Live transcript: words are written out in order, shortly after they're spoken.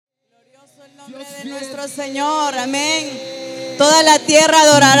nombre de nuestro Señor, amén. Toda la tierra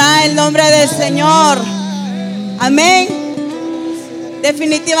adorará el nombre del Señor, amén.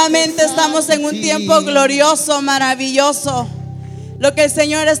 Definitivamente estamos en un tiempo glorioso, maravilloso. Lo que el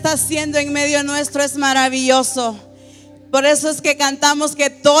Señor está haciendo en medio nuestro es maravilloso. Por eso es que cantamos que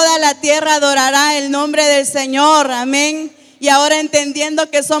toda la tierra adorará el nombre del Señor, amén. Y ahora entendiendo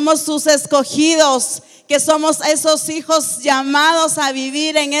que somos sus escogidos, que somos esos hijos llamados a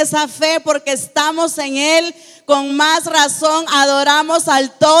vivir en esa fe porque estamos en Él, con más razón adoramos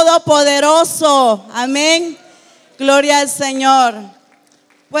al Todopoderoso, amén. Gloria al Señor.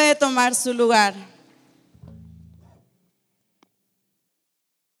 Puede tomar su lugar.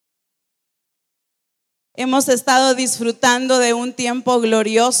 Hemos estado disfrutando de un tiempo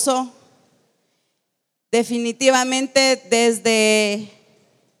glorioso. Definitivamente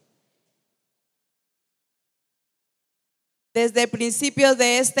desde principios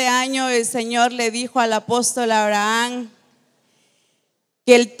de este año el Señor le dijo al apóstol Abraham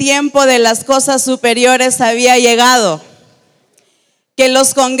que el tiempo de las cosas superiores había llegado, que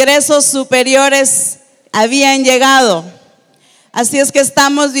los congresos superiores habían llegado. Así es que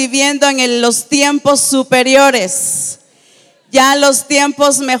estamos viviendo en los tiempos superiores. Ya los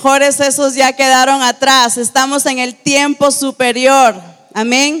tiempos mejores, esos ya quedaron atrás. Estamos en el tiempo superior.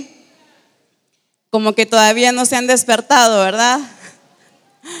 Amén. Como que todavía no se han despertado, ¿verdad?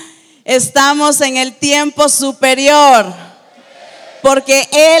 Estamos en el tiempo superior. Porque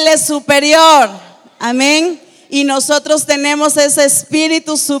Él es superior. Amén. Y nosotros tenemos ese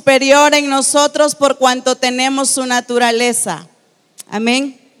espíritu superior en nosotros por cuanto tenemos su naturaleza.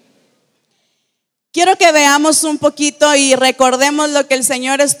 Amén. Quiero que veamos un poquito y recordemos lo que el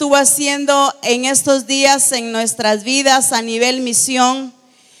Señor estuvo haciendo en estos días en nuestras vidas a nivel misión.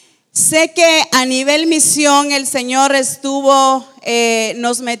 Sé que a nivel misión el Señor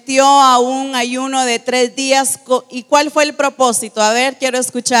nos metió a un ayuno de 3 días. ¿Y cuál fue el propósito? A ver, quiero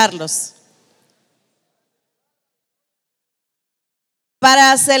escucharlos.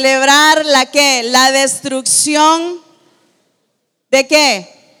 Para celebrar la destrucción ¿de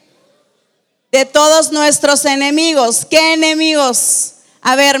qué? De todos nuestros enemigos. ¿Qué enemigos?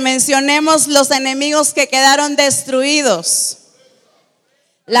 A ver, mencionemos los enemigos que quedaron destruidos.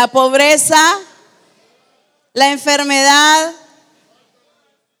 La pobreza, la enfermedad,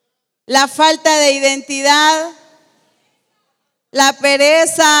 la falta de identidad, la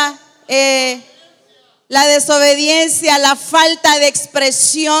pereza, la desobediencia, la falta de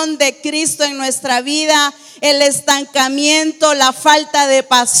expresión de Cristo en nuestra vida, el estancamiento, la falta de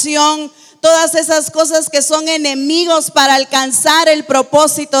pasión. Todas esas cosas que son enemigos para alcanzar el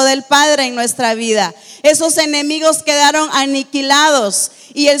propósito del Padre en nuestra vida. Esos enemigos quedaron aniquilados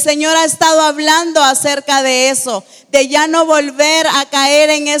y el Señor ha estado hablando acerca de eso, de ya no volver a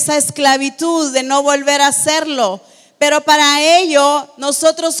caer en esa esclavitud, de no volver a hacerlo. Pero para ello,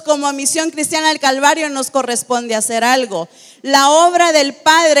 nosotros como Misión Cristiana del Calvario nos corresponde hacer algo. La obra del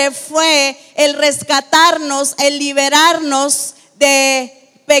Padre fue el rescatarnos, el liberarnos de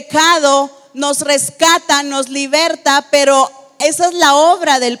pecado, nos rescata, nos liberta, pero esa es la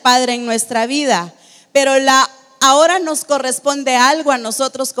obra del Padre en nuestra vida. Pero ahora nos corresponde algo a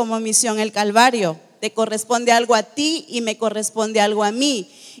nosotros como Misión el Calvario. Te corresponde algo a ti y me corresponde algo a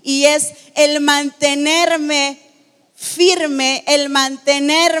mí. Y es el mantenerme firme, el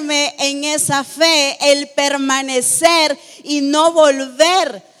mantenerme en esa fe, el permanecer y no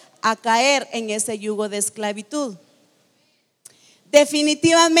volver a caer en ese yugo de esclavitud.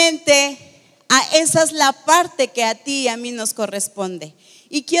 Definitivamente, esa es la parte que a ti y a mí nos corresponde.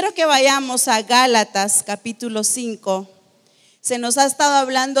 Y quiero que vayamos a Gálatas capítulo 5. Se nos ha estado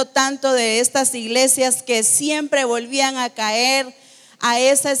hablando tanto de estas iglesias que siempre volvían a caer a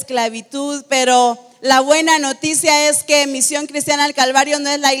esa esclavitud, pero la buena noticia es que Misión Cristiana del Calvario no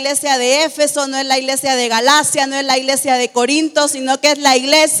es la iglesia de Éfeso, no es la iglesia de Galacia, no es la iglesia de Corinto, sino que es la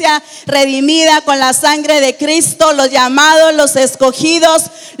iglesia redimida con la sangre de Cristo, los llamados, los escogidos,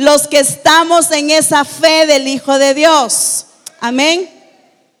 los que estamos en esa fe del Hijo de Dios. Amén.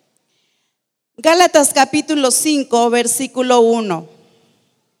 Gálatas capítulo 5, versículo 1.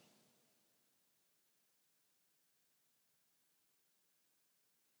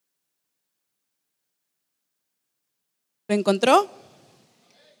 ¿Lo encontró?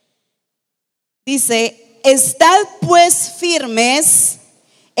 Dice: estad pues firmes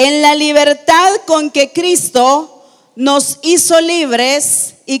en la libertad con que Cristo nos hizo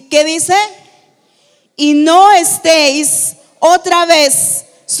libres. ¿Y qué dice? Y no estéis otra vez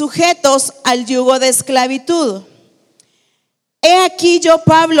sujetos al yugo de esclavitud. He aquí yo,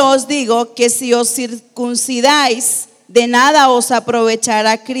 Pablo, os digo que si os circuncidáis, de nada os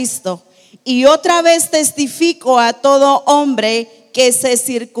aprovechará Cristo. Y otra vez testifico a todo hombre que se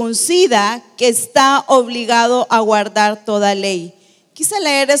circuncida, que está obligado a guardar toda ley. Quise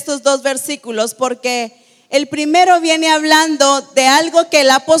leer estos dos versículos porque el primero viene hablando de algo que el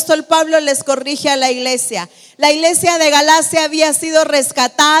apóstol Pablo les corrige a la iglesia. La iglesia de Galacia había sido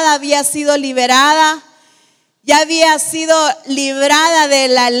rescatada, había sido liberada, ya había sido librada de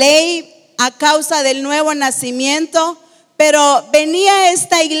la ley a causa del nuevo nacimiento, pero venía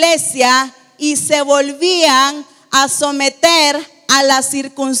esta iglesia y se volvían a someter a la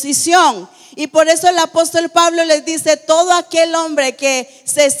circuncisión. Y por eso el apóstol Pablo les dice: todo aquel hombre que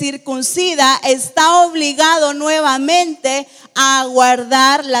se circuncida está obligado nuevamente a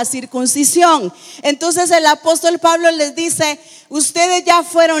guardar la circuncisión. Entonces el apóstol Pablo les dice: ustedes ya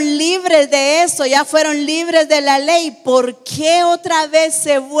fueron libres de eso, ya fueron libres de la ley. ¿Por qué otra vez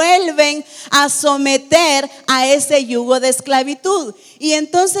se vuelven a someter a ese yugo de esclavitud? Y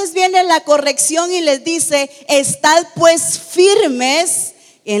entonces viene la corrección y les dice: estad pues firmes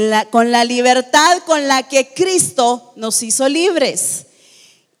con la libertad con la que Cristo nos hizo libres.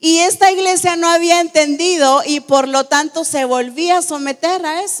 Y esta iglesia no había entendido y por lo tanto se volvía a someter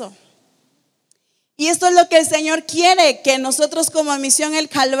a eso. Y esto es lo que el Señor quiere que nosotros como Misión El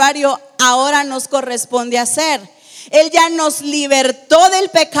Calvario ahora nos corresponde hacer. Él ya nos libertó del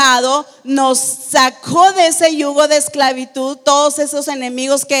pecado, nos sacó de ese yugo de esclavitud, todos esos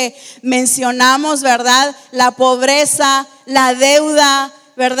enemigos que mencionamos, ¿verdad? La pobreza, la deuda,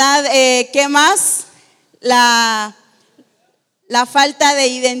 ¿verdad? ¿Qué más? La falta de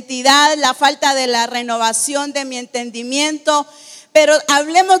identidad, la falta de la renovación de mi entendimiento. Pero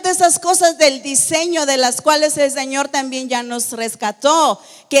hablemos de esas cosas del diseño de las cuales el Señor también ya nos rescató,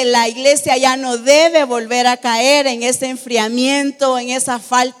 que la iglesia ya no debe volver a caer en ese enfriamiento, en esa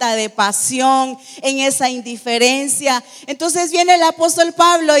falta de pasión, en esa indiferencia. Entonces viene el apóstol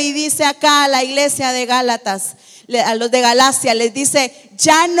Pablo y dice acá a la iglesia de Gálatas, a los de Galacia, les dice: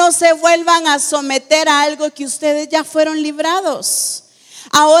 ya no se vuelvan a someter a algo que ustedes ya fueron librados.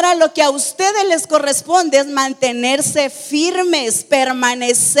 Ahora lo que a ustedes les corresponde es mantenerse firmes,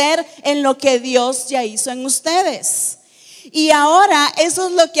 permanecer en lo que Dios ya hizo en ustedes. Y ahora eso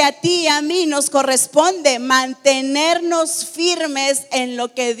es lo que a ti y a mí nos corresponde: mantenernos firmes en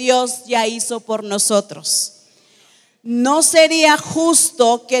lo que Dios ya hizo por nosotros. No sería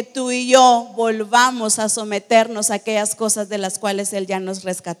justo que tú y yo volvamos a someternos a aquellas cosas de las cuales Él ya nos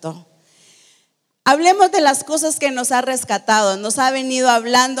rescató. Hablemos de las cosas que nos ha rescatado, nos ha venido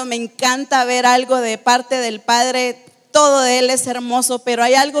hablando. Me encanta ver algo de parte del Padre, todo de Él es hermoso, pero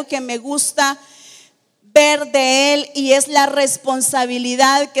hay algo que me gusta ver de Él y es la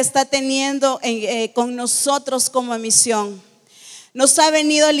responsabilidad que está teniendo con nosotros como misión. Nos ha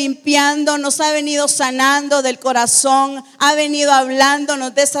venido limpiando, nos ha venido sanando del corazón, ha venido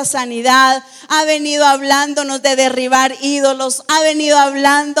hablándonos de esa sanidad, ha venido hablándonos de derribar ídolos, ha venido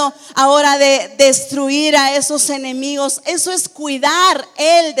hablando ahora de destruir a esos enemigos. Eso es cuidar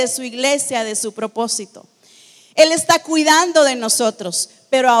Él de su iglesia, de su propósito. Él está cuidando de nosotros,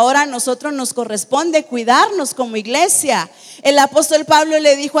 pero ahora a nosotros nos corresponde cuidarnos como iglesia. El apóstol Pablo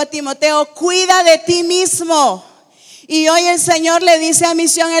le dijo a Timoteo: cuida de ti mismo. Y hoy el Señor le dice a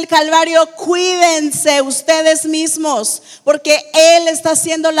Misión El Calvario: cuídense ustedes mismos, porque Él está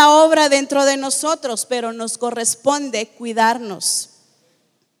haciendo la obra dentro de nosotros, pero nos corresponde cuidarnos.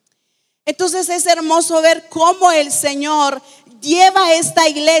 Entonces es hermoso ver cómo el Señor lleva a esta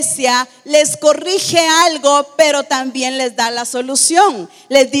iglesia, les corrige algo, pero también les da la solución.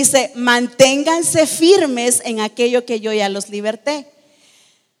 Les dice: manténganse firmes en aquello que yo ya los liberté.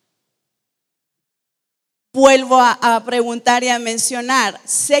 Vuelvo a preguntar y a mencionar: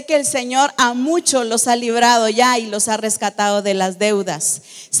 sé que el Señor a muchos los ha librado ya y los ha rescatado de las deudas.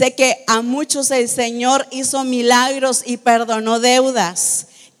 Sé que a muchos el Señor hizo milagros y perdonó deudas.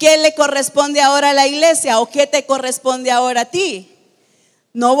 ¿Qué le corresponde ahora a la iglesia o qué te corresponde ahora a ti?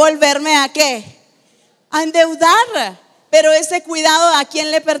 No volverme a ¿qué? A endeudar. Pero ese cuidado, ¿a quién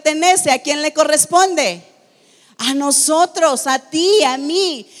le pertenece? ¿A quién le corresponde? A nosotros, a ti, a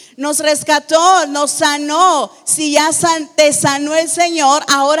mí. Nos rescató, nos sanó. Si ya te sanó el Señor,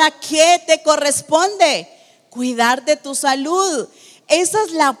 ahora ¿qué te corresponde? Cuidar de tu salud. Esa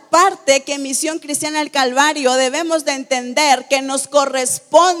es la parte que Misión Cristiana El Calvario debemos de entender, que nos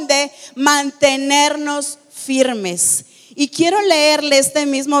corresponde mantenernos firmes. Y quiero leerle este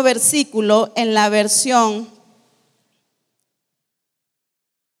mismo versículo en la versión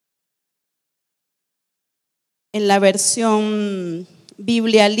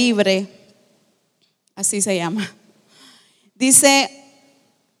Biblia Libre, así se llama. Dice: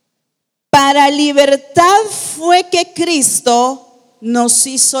 para libertad fue que Cristo nos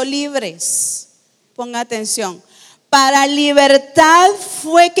hizo libres. Ponga atención. Para libertad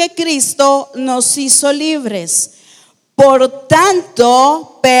fue que Cristo nos hizo libres. Por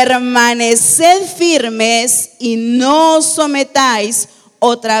tanto, permaneced firmes y no os sometáis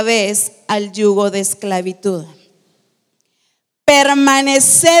otra vez al yugo de esclavitud.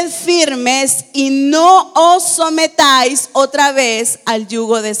 Permaneced firmes y no os sometáis otra vez al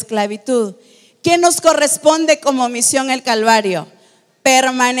yugo de esclavitud. ¿Qué nos corresponde como Misión El Calvario?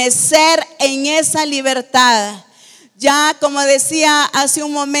 Permanecer en esa libertad. Ya como decía hace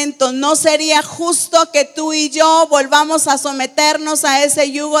un momento, no sería justo que tú y yo volvamos a someternos a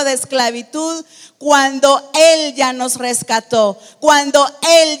ese yugo de esclavitud cuando Él ya nos rescató, cuando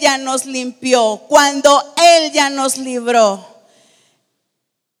Él ya nos limpió, cuando Él ya nos libró.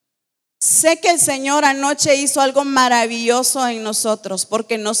 Sé que el Señor anoche hizo algo maravilloso en nosotros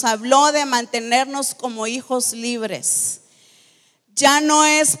porque nos habló de mantenernos como hijos libres. Ya no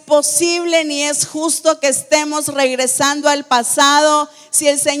es posible ni es justo que estemos regresando al pasado. Si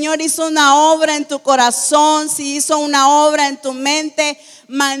el Señor hizo una obra en tu corazón, si hizo una obra en tu mente,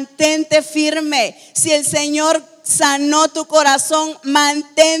 mantente firme. Si el Señor sanó tu corazón,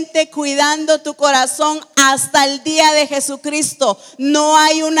 mantente cuidando tu corazón hasta el día de Jesucristo. No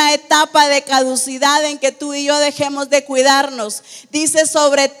hay una etapa de caducidad en que tú y yo dejemos de cuidarnos. Dice: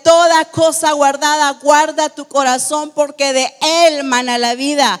 sobre toda cosa guardada, guarda tu corazón, porque de él mana la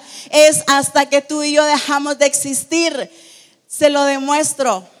vida. Es hasta que tú y yo dejamos de existir. Se lo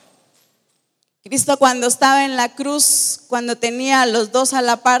demuestro. Cristo, cuando estaba en la cruz, cuando tenía a los dos a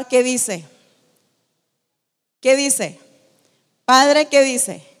la par, ¿qué dice? ¿Qué dice? Padre, ¿qué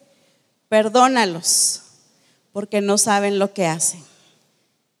dice? Perdónalos, porque no saben lo que hacen.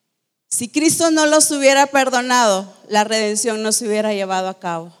 Si Cristo no los hubiera perdonado, la redención no se hubiera llevado a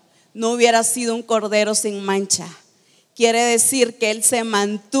cabo. No hubiera sido un cordero sin mancha. Quiere decir que Él se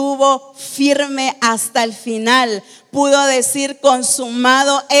mantuvo firme hasta el final. Pudo decir: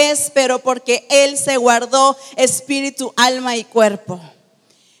 consumado es, pero porque Él se guardó espíritu, alma y cuerpo.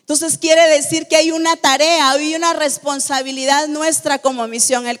 Entonces quiere decir que hay una tarea, hay una responsabilidad nuestra como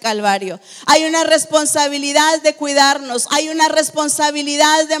Misión El Calvario. Hay una responsabilidad de cuidarnos, hay una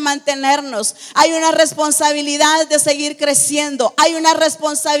responsabilidad de mantenernos, hay una responsabilidad de seguir creciendo, hay una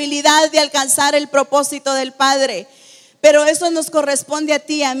responsabilidad de alcanzar el propósito del Padre. Pero eso nos corresponde a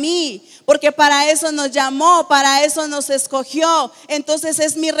ti y a mí, porque para eso nos llamó, para eso nos escogió. Entonces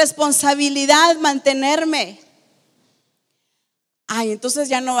es mi responsabilidad mantenerme. Ay, entonces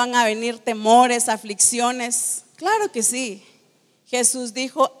ya no van a venir temores, aflicciones. Claro que sí. Jesús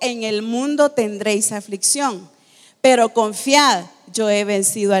dijo: en el mundo tendréis aflicción, pero confiad, yo he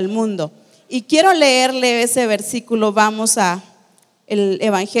vencido al mundo. Y quiero leerle ese versículo. Vamos a el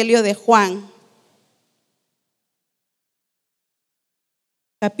Evangelio de Juan,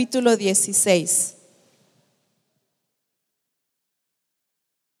 capítulo 16.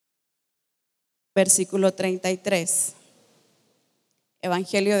 Versículo 33.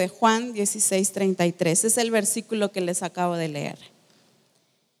 Evangelio de Juan 16:33. Es el versículo que les acabo de leer.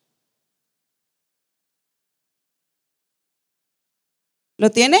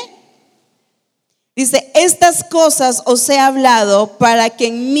 ¿Lo tiene? Dice: estas cosas os he hablado para que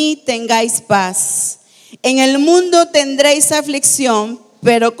en mí tengáis paz. En el mundo tendréis aflicción,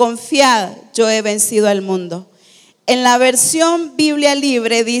 pero confiad, yo he vencido al mundo. En la versión Biblia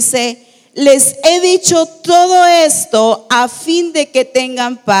Libre dice: les he dicho todo esto a fin de que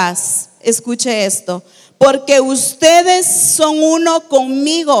tengan paz. Escuche esto: porque ustedes son uno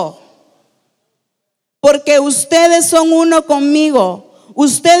conmigo. Porque ustedes son uno conmigo.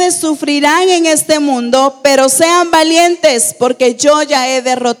 Ustedes sufrirán en este mundo, pero sean valientes, porque yo ya he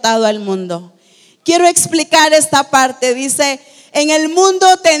derrotado al mundo. Quiero explicar esta parte. Dice: en el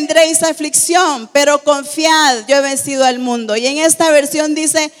mundo tendréis aflicción, pero confiad, yo he vencido al mundo. Y en esta versión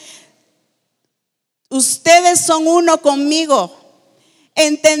dice: ustedes son uno conmigo.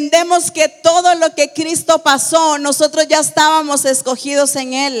 Entendemos que todo lo que Cristo pasó, nosotros ya estábamos escogidos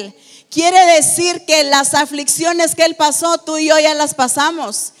en Él. Quiere decir que las aflicciones que Él pasó, tú y yo ya las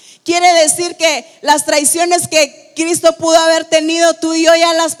pasamos. Quiere decir que las traiciones que Cristo pudo haber tenido, tú y yo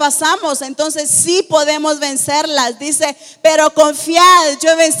ya las pasamos. Entonces sí podemos vencerlas. Dice: pero confiad,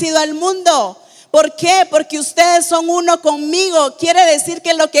 yo he vencido al mundo. ¿Por qué? Porque ustedes son uno conmigo. Quiere decir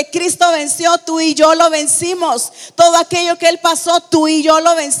que lo que Cristo venció, tú y yo lo vencimos. Todo aquello que Él pasó, tú y yo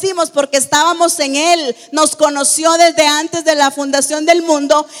lo vencimos, porque estábamos en Él. Nos conoció desde antes de la fundación del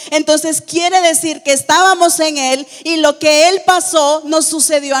mundo. Entonces quiere decir que estábamos en Él, y lo que Él pasó nos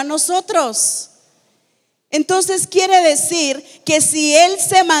sucedió a nosotros. Entonces quiere decir que si Él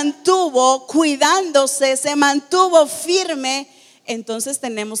se mantuvo cuidándose, se mantuvo firme, entonces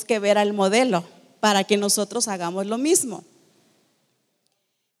tenemos que ver al modelo para que nosotros hagamos lo mismo.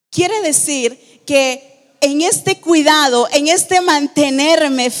 Quiere decir que en este cuidado, en este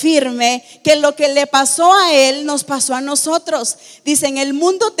mantenerme firme, que lo que le pasó a él nos pasó a nosotros. Dice, en el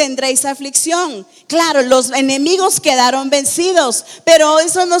mundo tendréis aflicción. Claro, los enemigos quedaron vencidos, pero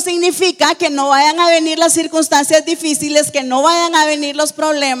eso no significa que no vayan a venir las circunstancias difíciles, que no vayan a venir los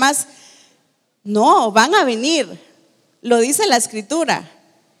problemas. No, van a venir. Lo dice la Escritura.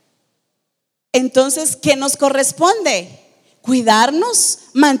 Entonces, ¿qué nos corresponde? Cuidarnos,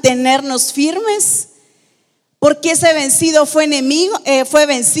 mantenernos firmes. Porque ese vencido fue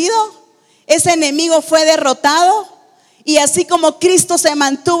vencido, ese enemigo fue derrotado. Y así como Cristo se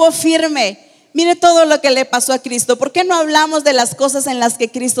mantuvo firme, mire todo lo que le pasó a Cristo. ¿Por qué no hablamos de las cosas en las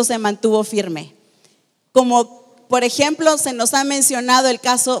que Cristo se mantuvo firme? Como por ejemplo se nos ha mencionado el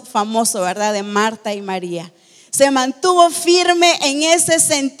caso famoso, ¿verdad?, de Marta y María. Se mantuvo firme en ese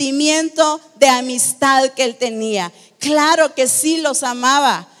sentimiento de amistad que él tenía. Claro que sí los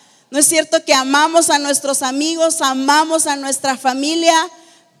amaba. ¿No es cierto que amamos a nuestros amigos, amamos a nuestra familia?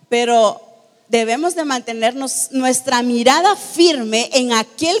 Pero debemos de mantenernos nuestra mirada firme en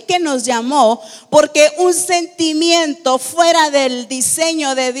aquel que nos llamó, porque un sentimiento fuera del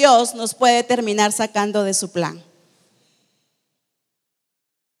diseño de Dios nos puede terminar sacando de su plan.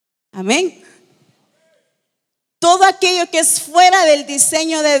 Amén. Todo aquello que es fuera del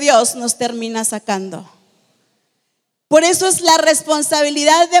diseño de Dios nos termina sacando. Por eso es la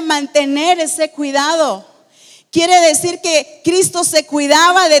responsabilidad de mantener ese cuidado. Quiere decir que Cristo se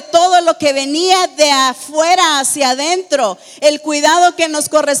cuidaba de todo lo que venía de afuera hacia adentro. El cuidado que nos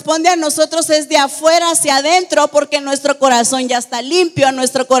corresponde a nosotros es de afuera hacia adentro, porque nuestro corazón ya está limpio,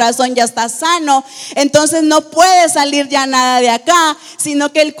 nuestro corazón ya está sano. Entonces no puede salir ya nada de acá,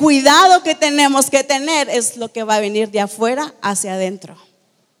 sino que el cuidado que tenemos que tener es lo que va a venir de afuera hacia adentro.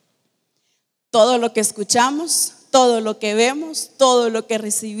 Todo lo que escuchamos, todo lo que vemos, todo lo que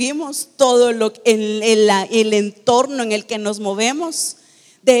recibimos, todo el entorno en el que nos movemos,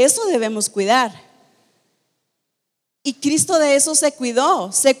 de eso debemos cuidar. Y Cristo de eso se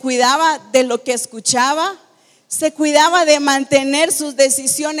cuidó, se cuidaba de lo que escuchaba, se cuidaba de mantener sus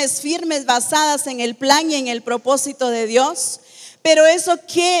decisiones firmes basadas en el plan y en el propósito de Dios. Pero eso,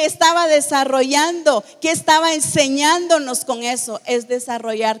 ¿qué estaba desarrollando? ¿Qué estaba enseñándonos con eso? Es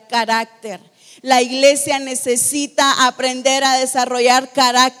desarrollar carácter. La iglesia necesita aprender a desarrollar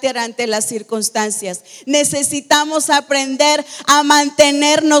carácter ante las circunstancias. Necesitamos aprender a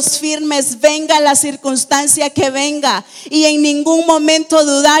mantenernos firmes, venga la circunstancia que venga, y en ningún momento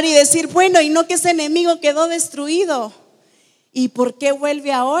dudar y decir, bueno, y no que ese enemigo quedó destruido. ¿Y por qué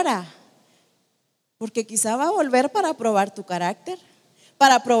vuelve ahora? Porque quizá va a volver para probar tu carácter,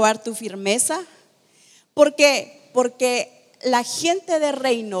 para probar tu firmeza. Porque la gente de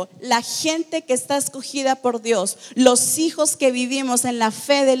reino, la gente que está escogida por Dios, los hijos que vivimos en la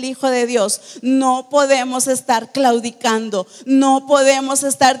fe del Hijo de Dios, no podemos estar claudicando, no podemos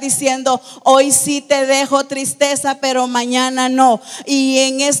estar diciendo, hoy sí te dejo tristeza, pero mañana no, y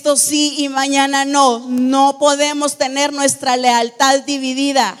en esto sí y mañana no. No podemos tener nuestra lealtad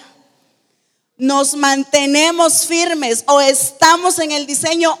dividida. Nos mantenemos firmes, o estamos en el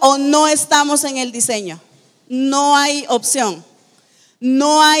diseño o no estamos en el diseño. No hay opción,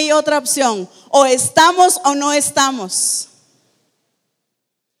 no hay otra opción. O estamos o no estamos.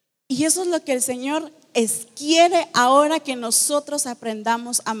 Y eso es lo que el Señor quiere ahora, que nosotros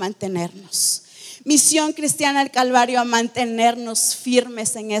aprendamos a mantenernos. Misión Cristiana El Calvario, a mantenernos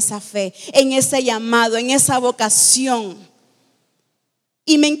firmes en esa fe, en ese llamado, en esa vocación.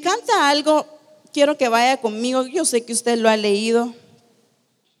 Y me encanta algo, quiero que vaya conmigo, yo sé que usted lo ha leído.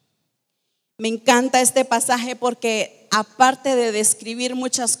 Me encanta este pasaje porque, aparte de describir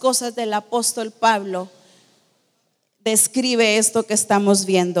muchas cosas del apóstol Pablo, describe esto que estamos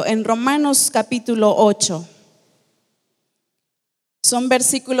viendo. En Romanos capítulo 8, son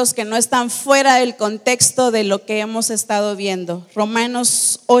versículos que no están fuera del contexto de lo que hemos estado viendo.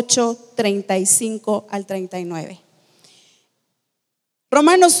 Romanos 8, 35 al 39.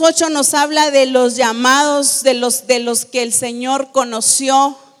 Romanos 8 nos habla de los llamados, de los que el Señor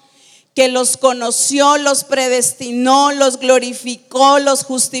conoció, que los conoció, los predestinó, los glorificó, los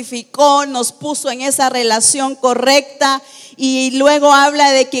justificó, nos puso en esa relación correcta. Y luego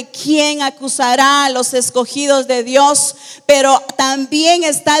habla de que quién acusará a los escogidos de Dios, pero también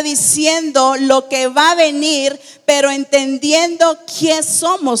está diciendo lo que va a venir, pero entendiendo quién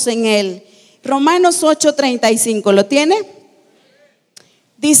somos en Él. Romanos 8:35, ¿lo tiene?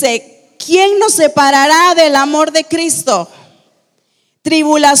 Dice, ¿quién nos separará del amor de Cristo?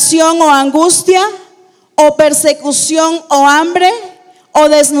 ¿Tribulación o angustia, o persecución, o hambre, o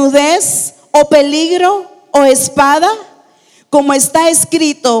desnudez, o peligro, o espada? Como está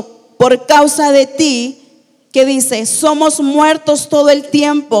escrito, por causa de ti, que dice, somos muertos todo el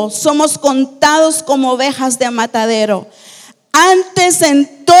tiempo, somos contados como ovejas de matadero. Antes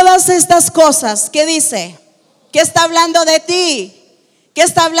en todas estas cosas, ¿qué dice? ¿Qué está hablando de ti? ¿Qué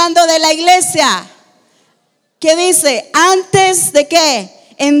está hablando de la iglesia? ¿Qué dice? Antes de qué?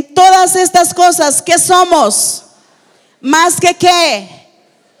 En todas estas cosas, ¿qué somos? Más que qué.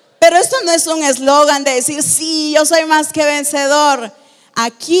 Pero esto no es un eslogan de decir, sí, yo soy más que vencedor.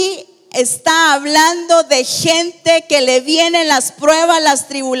 Aquí está hablando de gente que le vienen las pruebas, las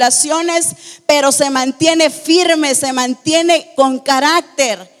tribulaciones, pero se mantiene firme, se mantiene con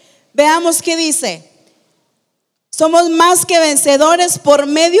carácter. Veamos qué dice. Somos más que vencedores por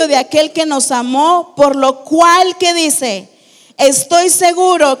medio de aquel que nos amó, por lo cual, ¿qué dice? Estoy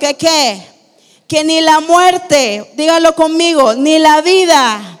seguro que ¿qué? Que ni la muerte, dígalo conmigo, ni la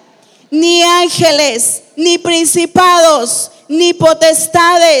vida, ni ángeles, ni principados, ni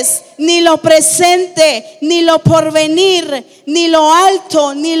potestades, ni lo presente, ni lo porvenir, ni lo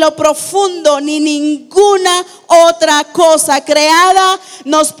alto, ni lo profundo, ni ninguna otra cosa creada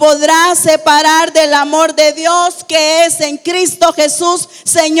nos podrá separar del amor de Dios que es en Cristo Jesús,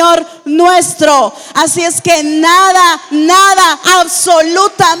 Señor nuestro. Así es que nada,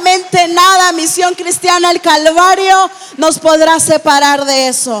 absolutamente nada, Misión Cristiana El Calvario nos podrá separar de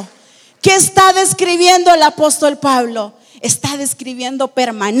eso. ¿Qué está describiendo el apóstol Pablo? Está describiendo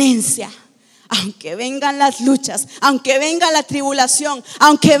permanencia. Aunque vengan las luchas, aunque venga la tribulación,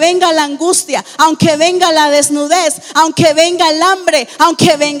 aunque venga la angustia, aunque venga la desnudez, aunque venga el hambre,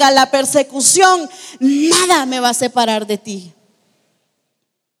 aunque venga la persecución, nada me va a separar de ti.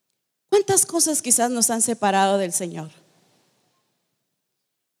 ¿Cuántas cosas quizás nos han separado del Señor?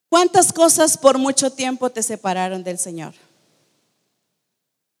 ¿Cuántas cosas por mucho tiempo te separaron del Señor?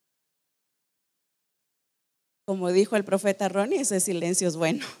 Como dijo el profeta Ronnie, ese silencio es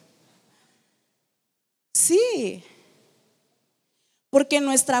bueno. Sí, porque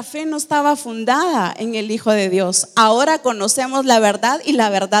nuestra fe no estaba fundada en el Hijo de Dios. Ahora conocemos la verdad y la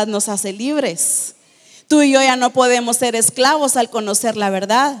verdad nos hace libres. Tú y yo ya no podemos ser esclavos al conocer la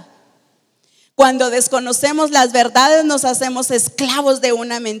verdad. Cuando desconocemos las verdades nos hacemos esclavos de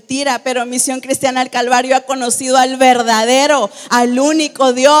una mentira. Pero Misión Cristiana El Calvario ha conocido al verdadero, al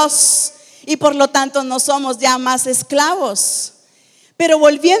único Dios. Y por lo tanto no somos ya más esclavos. Pero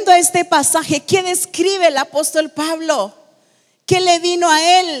volviendo a este pasaje, ¿qué describe el apóstol Pablo? ¿Qué le vino a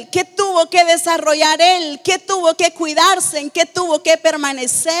él? ¿Qué tuvo que desarrollar él? ¿Qué tuvo que cuidarse? ¿En qué tuvo que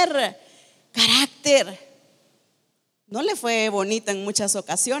permanecer? Carácter. No le fue bonito en muchas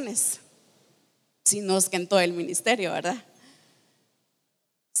ocasiones, sino es que en todo el ministerio, ¿verdad?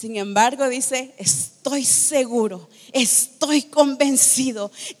 Sin embargo, dice, estoy seguro, estoy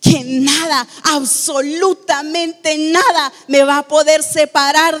convencido que nada, absolutamente nada me va a poder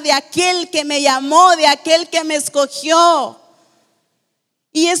separar de aquel que me llamó, de aquel que me escogió.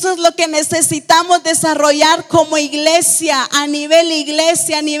 Y eso es lo que necesitamos desarrollar como iglesia, a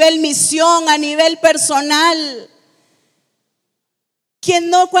nivel misión, a nivel personal. Que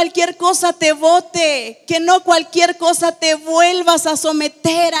no cualquier cosa te bote, que no cualquier cosa te vuelvas a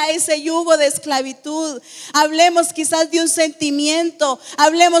someter a ese yugo de esclavitud. Hablemos quizás de un sentimiento,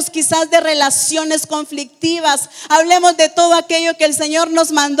 hablemos quizás de relaciones conflictivas, hablemos de todo aquello que el Señor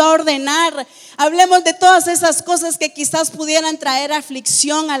nos mandó a ordenar, hablemos de todas esas cosas que quizás pudieran traer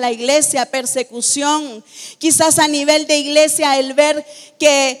aflicción a la iglesia, persecución. Quizás a nivel de iglesia el ver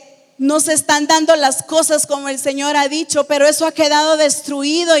que no se están dando las cosas como el Señor ha dicho, pero eso ha quedado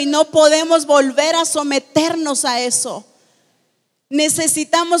destruido y no podemos volver a someternos a eso.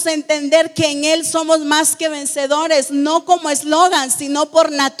 Necesitamos entender que en Él somos más que vencedores, no como eslogan, sino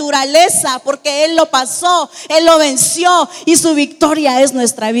por naturaleza, porque Él lo pasó, Él lo venció y su victoria es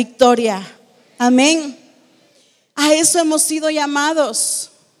nuestra victoria. Amén. A eso hemos sido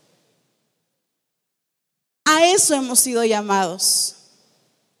llamados. A eso hemos sido llamados.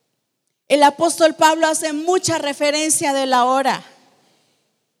 El apóstol Pablo hace mucha referencia de la hora.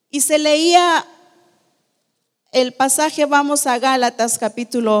 Y se leía el pasaje, vamos a Gálatas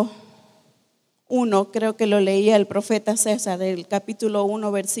capítulo 1, creo que lo leía el profeta César, del capítulo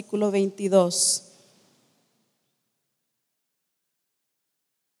 1, versículo 22.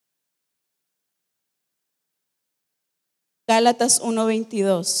 Gálatas 1,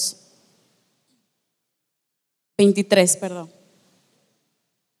 23, perdón.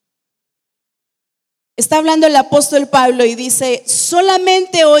 Está hablando el apóstol Pablo y dice: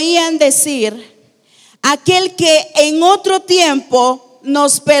 solamente oían decir, aquel que en otro tiempo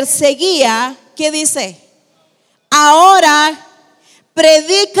nos perseguía, ¿qué dice? ahora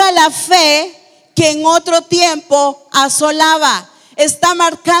predica la fe que en otro tiempo asolaba. Está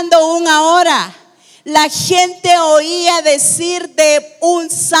marcando un ahora. La gente oía decir de un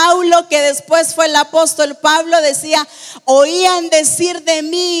Saulo que después fue el apóstol Pablo, decía, oían decir de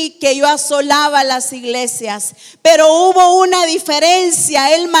mí que yo asolaba las iglesias, pero hubo una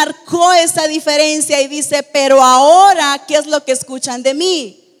diferencia. Él marcó esa diferencia y dice, pero ahora, ¿qué es lo que escuchan de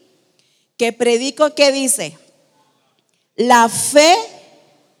mí? Que predico, ¿qué dice? La fe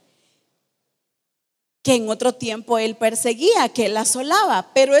que en otro tiempo él perseguía, que él asolaba.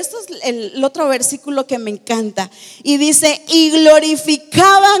 Pero esto es el otro versículo que me encanta. Y dice, y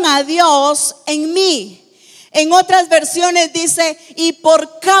glorificaban a Dios en mí. En otras versiones dice, y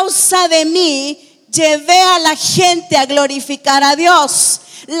por causa de mí llevé a la gente a glorificar a Dios.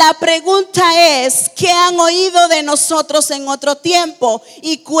 La pregunta es, ¿qué han oído de nosotros en otro tiempo?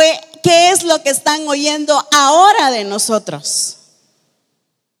 ¿Y qué es lo que están oyendo ahora de nosotros?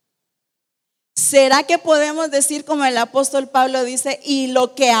 ¿Será que podemos decir como el apóstol Pablo dice, y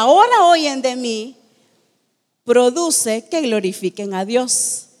lo que ahora oyen de mí produce que glorifiquen a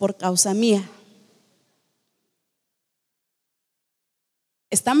Dios por causa mía?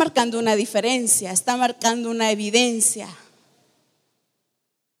 Está marcando una diferencia, está marcando una evidencia.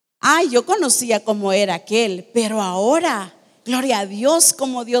 Yo conocía cómo era aquel, pero ahora, gloria a Dios,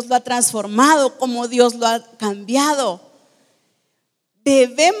 cómo Dios lo ha transformado, cómo Dios lo ha cambiado.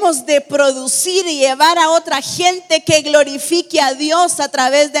 Debemos de producir y llevar a otra gente que glorifique a Dios a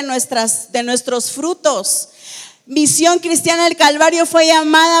través de nuestros frutos. Misión Cristiana del Calvario fue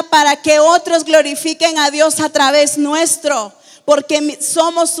llamada para que otros glorifiquen a Dios a través nuestro, porque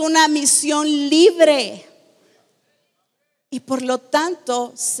somos una misión libre. Y por lo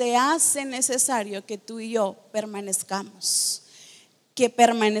tanto se hace necesario que tú y yo permanezcamos, que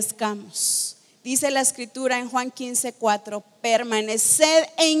permanezcamos. Dice la escritura en Juan 15:4, permaneced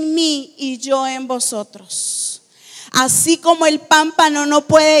en mí y yo en vosotros. Así como el pámpano no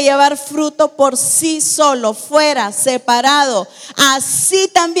puede llevar fruto por sí solo, fuera, separado, así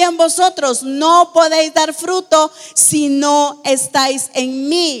también vosotros no podéis dar fruto si no estáis en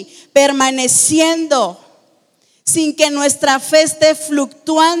mí, permaneciendo. Sin que nuestra fe esté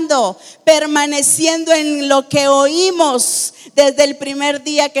fluctuando, permaneciendo en lo que oímos desde el primer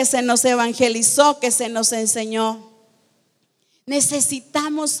día que se nos evangelizó, que se nos enseñó.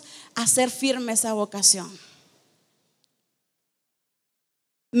 Necesitamos hacer firme esa vocación.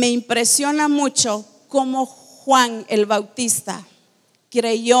 Me impresiona mucho cómo Juan el Bautista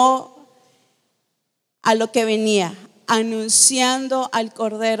creyó a lo que venía, anunciando al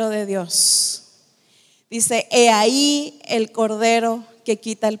Cordero de Dios. Dice, he ahí el Cordero que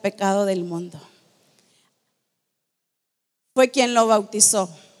quita el pecado del mundo. Fue quien lo bautizó.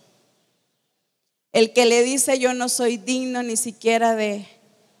 El que le dice, yo no soy digno ni siquiera de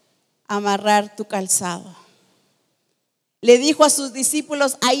amarrar tu calzado. Le dijo a sus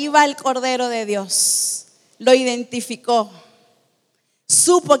discípulos, ahí va el Cordero de Dios. Lo identificó,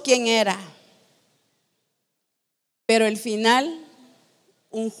 supo quién era. Pero al final,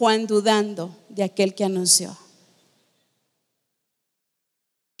 un Juan dudando de aquel que anunció.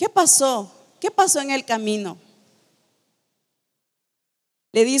 ¿Qué pasó? ¿Qué pasó en el camino?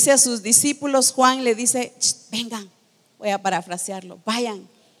 Le dice a sus discípulos, Juan le dice, vengan, voy a parafrasearlo, vayan.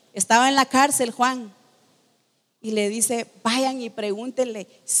 Estaba en la cárcel Juan y le dice, vayan y pregúntenle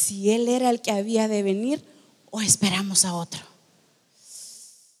si él era el que había de venir o esperamos a otro.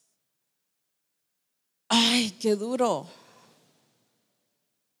 Ay, qué duro.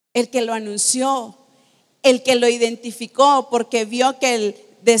 El que lo anunció, el que lo identificó porque vio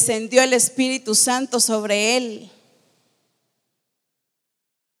que descendió el Espíritu Santo sobre él.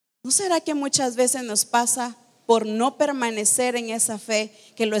 ¿No será que muchas veces nos pasa por no permanecer en esa fe,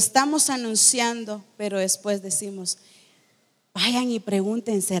 que lo estamos anunciando, pero después decimos, vayan y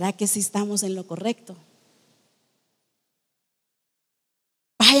pregunten, ¿será que sí estamos en lo correcto?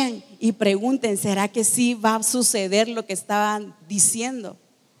 Vayan y pregunten, ¿será que sí va a suceder lo que estaban diciendo?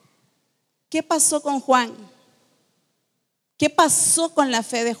 ¿Qué pasó con Juan? ¿Qué pasó con la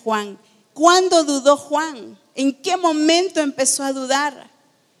fe de Juan? ¿Cuándo dudó Juan? ¿En qué momento empezó a dudar?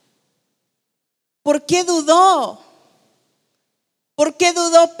 ¿Por qué dudó? ¿Por qué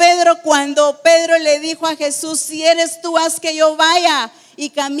dudó Pedro cuando Pedro le dijo a Jesús, si eres tú, haz que yo vaya y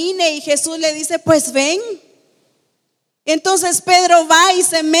camine? Y Jesús le dice, pues ven. Entonces Pedro va y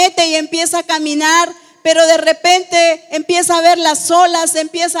se mete y empieza a caminar. Pero de repente empieza a ver las olas,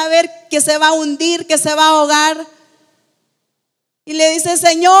 empieza a ver que se va a hundir, que se va a ahogar. Y le dice,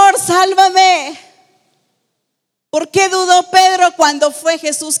 Señor, sálvame. ¿Por qué dudó Pedro cuando fue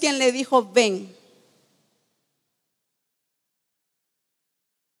Jesús quien le dijo, ven?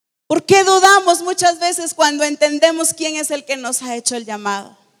 ¿Por qué dudamos muchas veces cuando entendemos quién es el que nos ha hecho el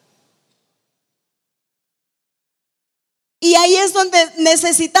llamado? Y ahí es donde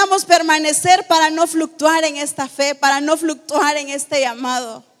necesitamos permanecer para no fluctuar en esta fe, para no fluctuar en este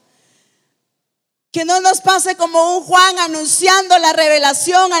llamado. Que no nos pase como un Juan anunciando la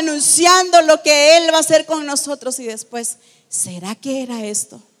revelación, anunciando lo que Él va a hacer con nosotros y después, ¿será que era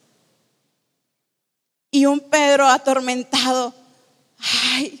esto? Y un Pedro atormentado,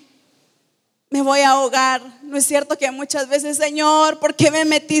 ay, me voy a ahogar. No es cierto que muchas veces, Señor, ¿por qué me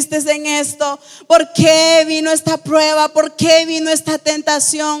metiste en esto? ¿Por qué vino esta prueba? ¿Por qué vino esta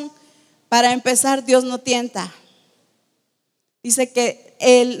tentación? Para empezar, Dios no tienta. Dice que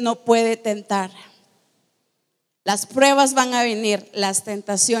Él no puede tentar. Las pruebas van a venir, las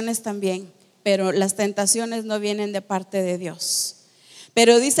tentaciones también, pero las tentaciones no vienen de parte de Dios.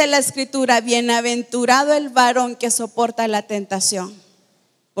 Pero dice la Escritura, bienaventurado el varón que soporta la tentación,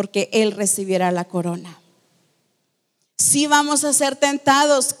 porque él recibirá la corona. Sí vamos a ser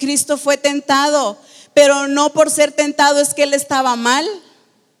tentados. Cristo fue tentado, pero no por ser tentado es que él estaba mal.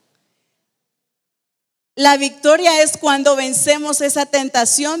 La victoria es cuando vencemos esa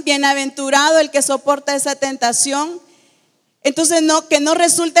tentación. Bienaventurado el que soporta esa tentación. Entonces que no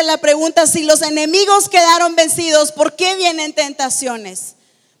resulte la pregunta, si los enemigos quedaron vencidos, ¿por qué vienen tentaciones?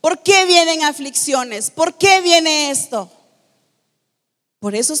 ¿Por qué vienen aflicciones? ¿Por qué viene esto?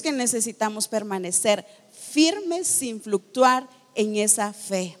 Por eso es que necesitamos permanecer firmes sin fluctuar en esa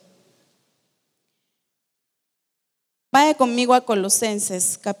fe. Vaya conmigo a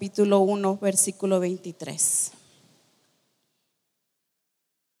Colosenses capítulo 1 versículo 23.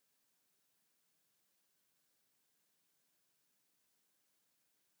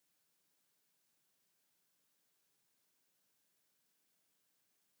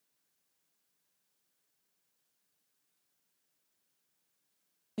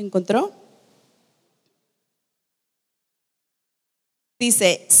 ¿Encontró?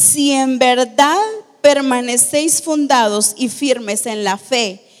 Dice, si en verdad permanecéis fundados y firmes en la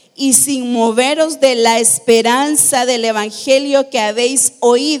fe y sin moveros de la esperanza del evangelio que habéis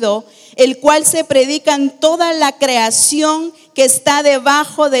oído, el cual se predica en toda la creación que está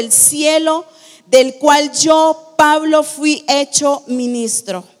debajo del cielo, del cual yo, Pablo, fui hecho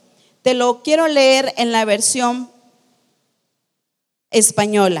ministro. Te lo quiero leer en la versión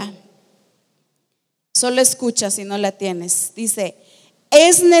española. Solo escucha si no la tienes. Dice,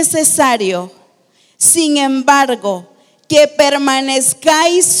 es necesario, sin embargo, que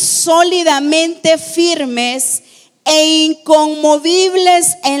permanezcáis sólidamente firmes e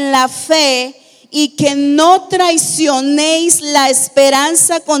inconmovibles en la fe y que no traicionéis la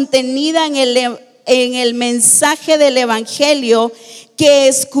esperanza contenida en el mensaje del evangelio que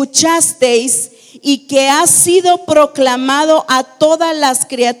escuchasteis y que ha sido proclamado a todas las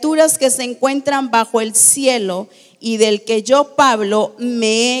criaturas que se encuentran bajo el cielo, y del que yo, Pablo,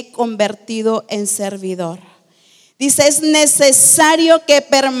 me he convertido en servidor. Dice, es necesario que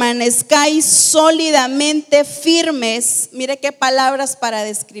permanezcáis sólidamente firmes. Mire qué palabras para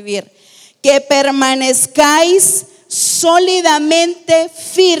describir. Que permanezcáis sólidamente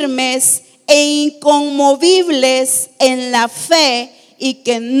firmes e inconmovibles en la fe y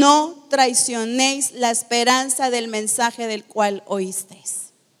que no traicionéis la esperanza del mensaje del cual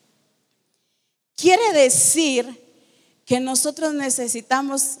oísteis. Quiere decir que nosotros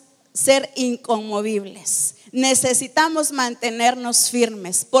necesitamos ser inconmovibles, necesitamos mantenernos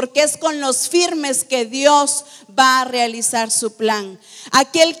firmes, porque es con los firmes que Dios va a realizar su plan.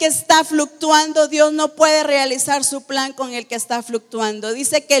 Aquel que está fluctuando, Dios no puede realizar su plan con el que está fluctuando.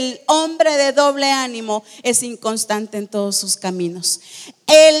 Dice que el hombre de doble ánimo es inconstante en todos sus caminos.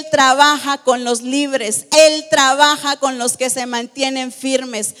 Él trabaja con los libres, Él trabaja con los que se mantienen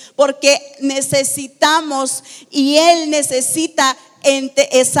firmes, porque necesitamos y Él necesita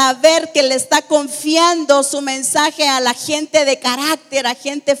saber que le está confiando su mensaje a la gente de carácter, a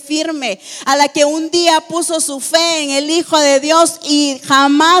gente firme, a la que un día puso su fe en el Hijo de Dios y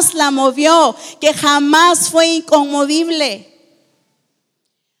jamás la movió, que jamás fue inconmovible.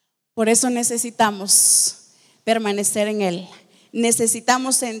 Por eso necesitamos permanecer en Él.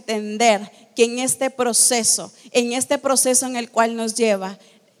 Necesitamos entender que en este proceso en el cual nos lleva,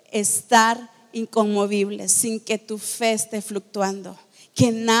 estar inconmovibles, sin que tu fe esté fluctuando,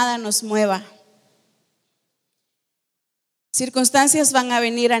 que nada nos mueva. Circunstancias van a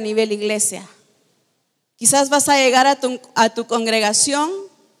venir a nivel iglesia. Quizás vas a llegar a tu congregación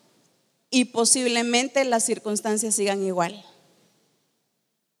y posiblemente las circunstancias sigan igual.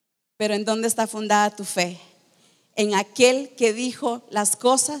 Pero ¿en dónde está fundada tu fe? En aquel que dijo las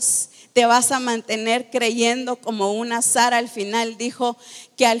cosas, te vas a mantener creyendo como una Sara al final dijo,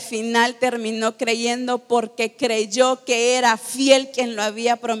 que al final terminó creyendo porque creyó que era fiel quien lo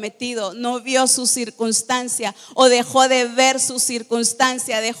había prometido. No vio su circunstancia o dejó de ver su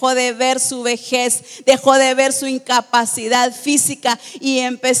circunstancia, dejó de ver su vejez, dejó de ver su incapacidad física y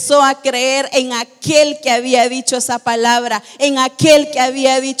empezó a creer en aquel que había dicho esa palabra, en aquel que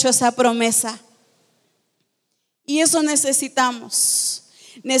había dicho esa promesa. Y eso necesitamos.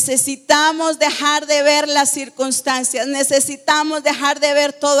 Necesitamos dejar de ver las circunstancias, necesitamos dejar de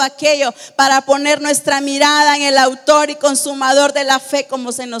ver todo aquello para poner nuestra mirada en el autor y consumador de la fe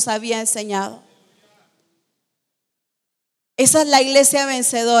como se nos había enseñado. Esa es la iglesia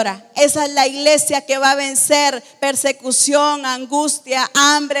vencedora, esa es la iglesia que va a vencer persecución, angustia,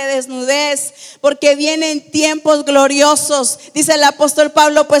 hambre, desnudez, porque vienen tiempos gloriosos. Dice el apóstol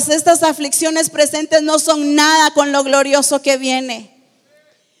Pablo, pues estas aflicciones presentes no son nada con lo glorioso que viene.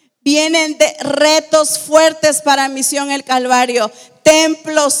 Vienen de retos fuertes para Misión El Calvario,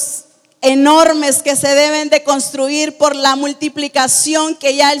 templos enormes que se deben de construir por la multiplicación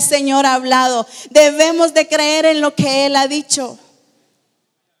que ya el Señor ha hablado. Debemos de creer en lo que Él ha dicho,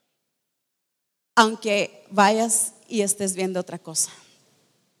 aunque vayas y estés viendo otra cosa.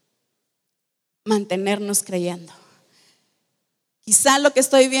 Mantenernos creyendo. Quizá lo que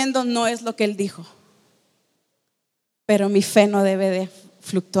estoy viendo no es lo que Él dijo, pero mi fe no debe de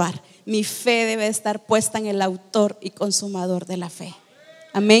fluctuar. Mi fe debe estar puesta en el autor y consumador de la fe.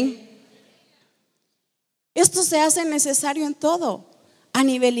 Amén. Esto se hace necesario en todo, a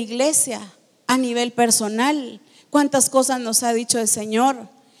nivel iglesia, a nivel personal. Cuántas cosas nos ha dicho el Señor,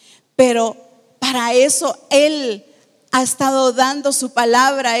 pero para eso Él ha estado dando su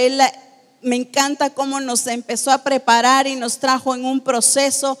palabra. Me encanta cómo nos empezó a preparar y nos trajo en un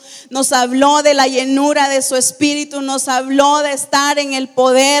proceso. Nos habló de la llenura de su espíritu, nos habló de estar en el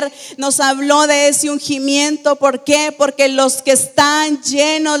poder, nos habló de ese ungimiento. ¿Por qué? Porque los que están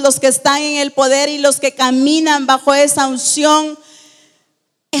llenos, los que están en el poder y los que caminan bajo esa unción,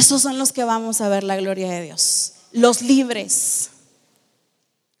 esos son los que vamos a ver la gloria de Dios. Los libres.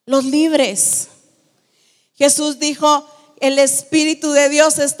 Los libres. Jesús dijo: el Espíritu de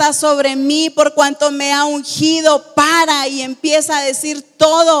Dios está sobre mí por cuanto me ha ungido para, y empieza a decir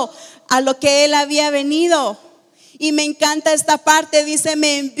todo a lo que Él había venido. Y me encanta esta parte, dice: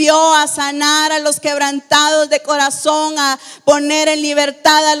 me envió a sanar a los quebrantados de corazón, a poner en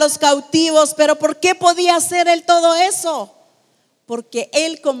libertad a los cautivos. Pero ¿por qué podía hacer Él todo eso? Porque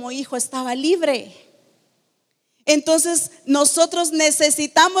Él como hijo estaba libre. Entonces nosotros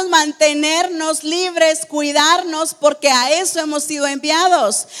necesitamos mantenernos libres, cuidarnos, porque a eso hemos sido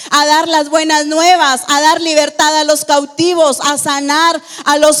enviados, a dar las buenas nuevas, a dar libertad a los cautivos, a sanar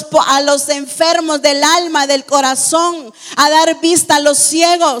a los enfermos del alma, del corazón, a dar vista a los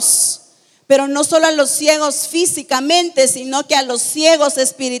ciegos. Pero no solo a los ciegos físicamente, sino que a los ciegos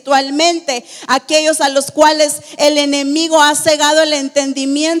espiritualmente, aquellos a los cuales el enemigo ha cegado el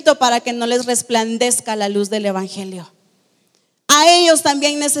entendimiento para que no les resplandezca la luz del evangelio. A ellos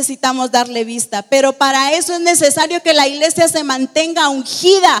también necesitamos darle vista, pero para eso es necesario que la iglesia se mantenga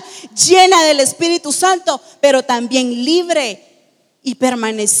ungida, llena del Espíritu Santo, pero también libre y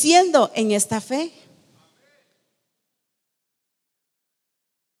permaneciendo en esta fe.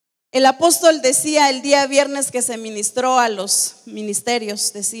 El apóstol decía el día viernes que se ministró a los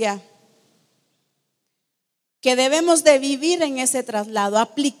ministerios, decía que debemos de vivir en ese traslado,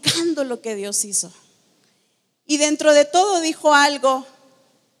 aplicando lo que Dios hizo. Y dentro de todo dijo algo,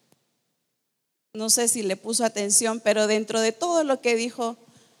 no sé si le puso atención, pero dentro de todo lo que dijo,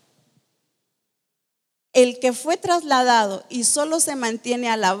 el que fue trasladado y solo se mantiene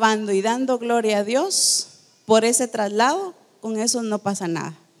alabando y dando gloria a Dios por ese traslado, con eso no pasa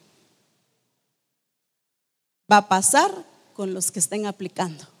nada. Va a pasar con los que estén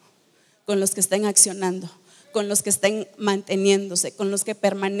aplicando, con los que estén accionando, con los que estén manteniéndose, con los que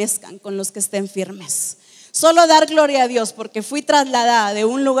permanezcan, con los que estén firmes. Solo dar gloria a Dios porque fui trasladada de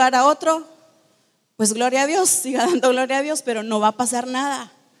un lugar a otro, pues gloria a Dios, siga dando gloria a Dios, pero no va a pasar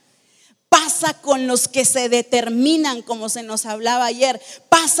nada. Pasa con los que se determinan, como se nos hablaba ayer.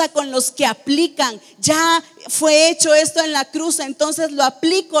 Pasa con los que aplican. Ya fue hecho esto en la cruz, entonces lo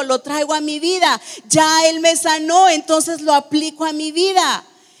aplico, lo traigo a mi vida. Ya Él me sanó, entonces lo aplico a mi vida.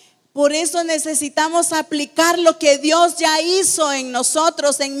 Por eso necesitamos aplicar lo que Dios ya hizo en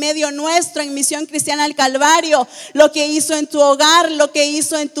nosotros, en medio nuestro, en Misión Cristiana El Calvario. Lo que hizo en tu hogar, lo que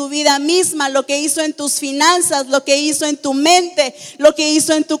hizo en tu vida misma, lo que hizo en tus finanzas, lo que hizo en tu mente, lo que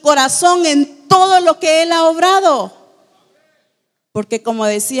hizo en tu corazón, en todo lo que Él ha obrado. Porque como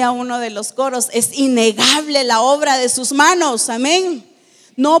decía uno de los coros, es innegable la obra de sus manos, amén.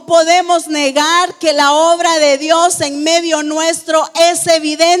 No podemos negar que la obra de Dios en medio nuestro es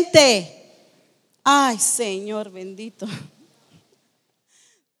evidente. Ay, Señor bendito.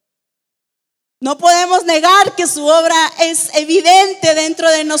 No podemos negar que su obra es evidente dentro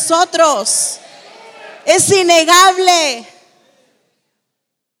de nosotros. Es innegable.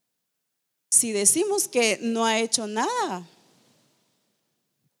 Si decimos que no ha hecho nada,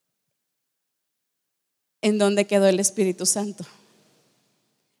 ¿en dónde quedó el Espíritu Santo?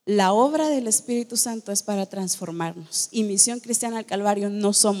 La obra del Espíritu Santo es para transformarnos. Y Misión Cristiana del Calvario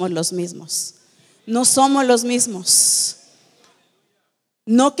no somos los mismos. No somos los mismos.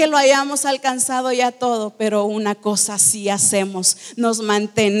 No que lo hayamos alcanzado ya todo, pero una cosa sí hacemos: nos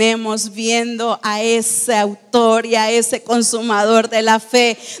mantenemos viendo a ese autor y a ese consumador de la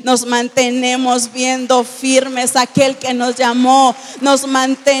fe. Nos mantenemos viendo firmes a aquel que nos llamó. Nos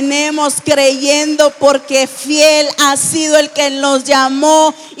mantenemos creyendo, porque fiel ha sido el que nos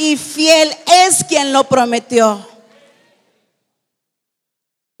llamó y fiel es quien lo prometió.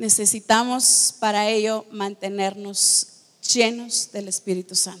 Necesitamos para ello mantenernos llenos del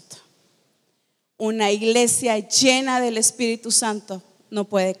Espíritu Santo. Una iglesia llena del Espíritu Santo no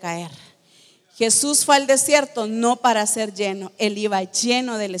puede caer. Jesús fue al desierto no para ser lleno, Él iba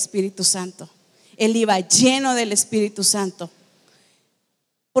lleno del Espíritu Santo. Él iba lleno del Espíritu Santo.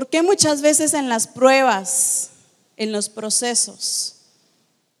 ¿Por qué muchas veces en las pruebas, en los procesos,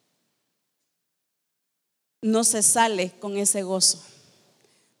 no se sale con ese gozo?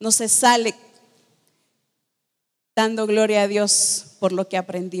 No se sale dando gloria a Dios por lo que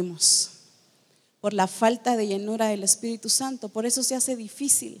aprendimos, por la falta de llenura del Espíritu Santo. Por eso se hace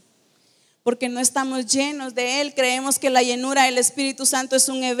difícil, porque no estamos llenos de Él. Creemos que la llenura del Espíritu Santo es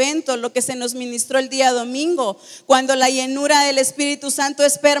un evento, lo que se nos ministró el día domingo, cuando la llenura del Espíritu Santo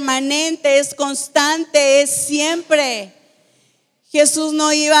es permanente, es constante, es siempre. Jesús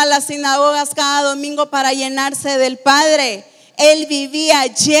no iba a las sinagogas cada domingo para llenarse del Padre. Él vivía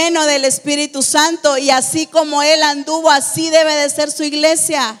lleno del Espíritu Santo, y así como Él anduvo, así debe de ser su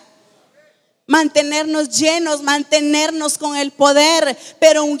iglesia. Mantenernos llenos, mantenernos con el poder,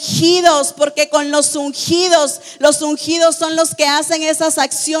 pero ungidos, porque con los ungidos son los que hacen esas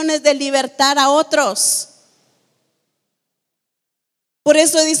acciones de libertar a otros. Por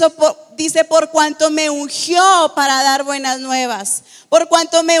eso dice: por cuanto me ungió para dar buenas nuevas, por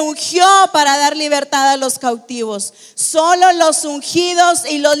cuanto me ungió para dar libertad a los cautivos. Solo los ungidos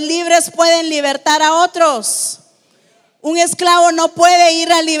y los libres pueden libertar a otros. Un esclavo no puede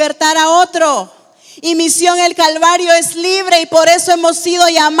ir a libertar a otro. Y Misión El Calvario es libre, y por eso hemos sido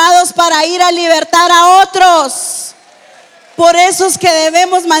llamados para ir a libertar a otros. Por eso es que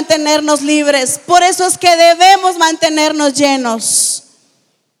debemos mantenernos libres, por eso es que debemos mantenernos llenos.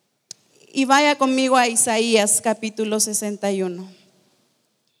 Y vaya conmigo a Isaías capítulo 61.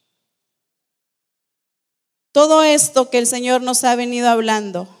 Todo esto que el Señor nos ha venido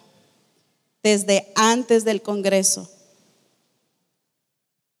hablando desde antes del Congreso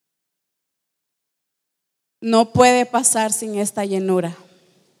no puede pasar sin esta llenura.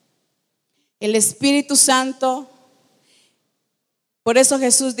 El Espíritu Santo, por eso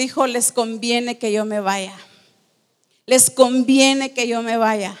Jesús dijo: les conviene que yo me vaya. Les conviene que yo me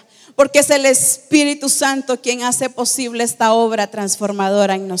vaya, porque es el Espíritu Santo quien hace posible esta obra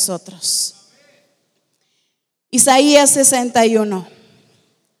transformadora en nosotros. Isaías 61.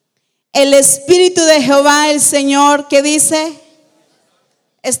 El Espíritu de Jehová el Señor, ¿qué dice?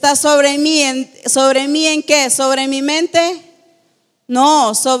 Está sobre mí. ¿Sobre mí en qué? ¿Sobre mi mente?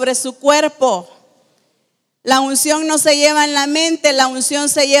 No, sobre su cuerpo. La unción no se lleva en la mente, la unción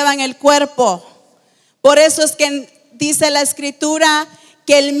se lleva en el cuerpo. Por eso es que dice la Escritura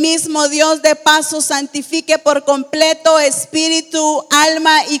que el mismo Dios de paz santifique por completo espíritu,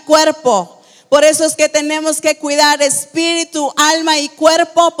 alma y cuerpo. Por eso es que tenemos que cuidar espíritu, alma y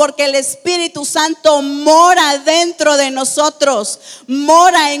cuerpo, porque el Espíritu Santo mora dentro de nosotros,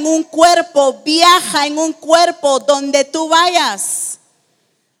 mora en un cuerpo, viaja en un cuerpo donde tú vayas.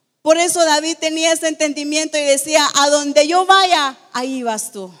 Por eso David tenía ese entendimiento y decía: a donde yo vaya, ahí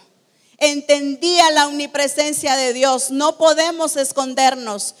vas tú. Entendía la omnipresencia de Dios. No podemos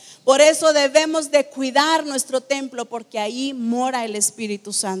escondernos. Por eso debemos de cuidar nuestro templo, porque ahí mora el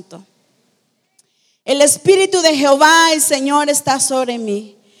Espíritu Santo. El Espíritu de Jehová el Señor está sobre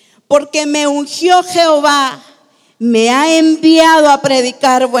mí, porque me ungió Jehová, me ha enviado a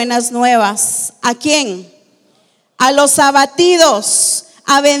predicar buenas nuevas. ¿A quién? A los abatidos,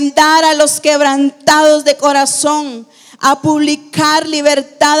 a vendar a los quebrantados de corazón, a publicar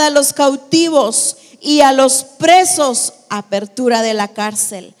libertad a los cautivos y a los presos apertura de la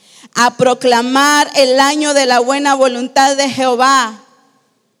cárcel, a proclamar el año de la buena voluntad de Jehová.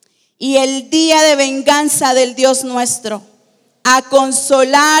 y el día de venganza del Dios nuestro, a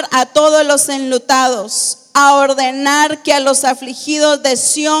consolar a todos los enlutados, a ordenar que a los afligidos de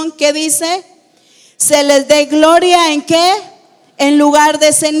Sión, ¿qué dice? Se les dé gloria, ¿en qué? En lugar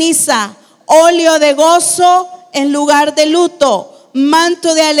de ceniza, óleo de gozo en lugar de luto,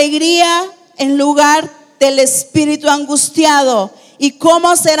 manto de alegría en lugar del espíritu angustiado. ¿Y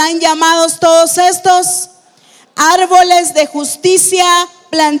cómo serán llamados todos estos? Árboles de justicia,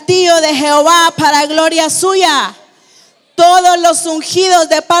 plantío de Jehová para gloria suya. Todos los ungidos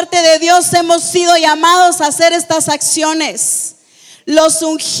de parte de Dios hemos sido llamados a hacer estas acciones. Los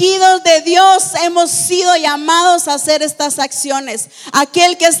ungidos de Dios hemos sido llamados a hacer estas acciones.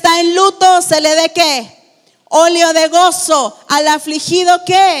 Aquel que está en luto, se le dé ¿qué? Óleo de gozo. Al afligido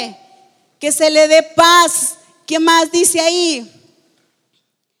 ¿qué? Que se le dé paz. ¿Qué más dice ahí?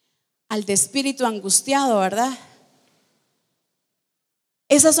 Al de espíritu angustiado, ¿verdad?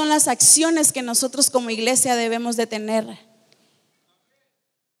 Esas son las acciones que nosotros como iglesia debemos de tener.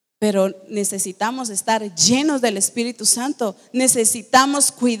 Pero necesitamos estar llenos del Espíritu Santo.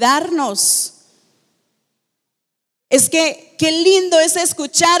 Necesitamos cuidarnos. Es que qué lindo es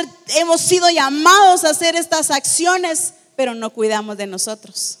escuchar, hemos sido llamados a hacer estas acciones, pero no cuidamos de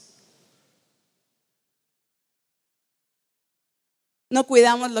nosotros. No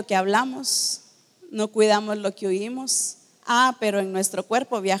cuidamos lo que hablamos, no cuidamos lo que oímos. Pero en nuestro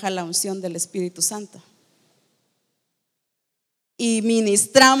cuerpo viaja la unción del Espíritu Santo. Y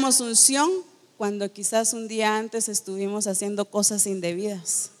ministramos unción cuando quizás un día antes estuvimos haciendo cosas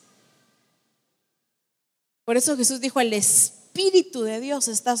indebidas. Por eso Jesús dijo: el Espíritu de Dios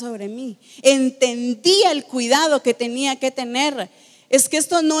está sobre mí. Entendía el cuidado que tenía que tener. Es que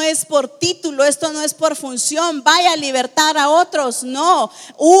esto no es por título, esto no es por función, vaya a libertar a otros. No,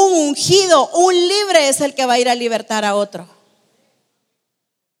 un ungido, un libre es el que va a ir a libertar a otro.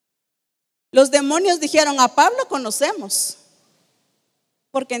 Los demonios dijeron: a Pablo conocemos,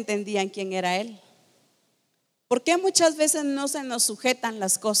 porque entendían quién era él. ¿Por qué muchas veces no se nos sujetan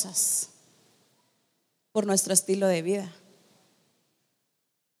las cosas? Por nuestro estilo de vida.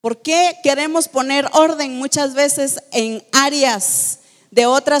 ¿Por qué queremos poner orden muchas veces en áreas de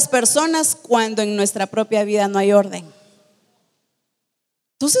otras personas cuando en nuestra propia vida no hay orden?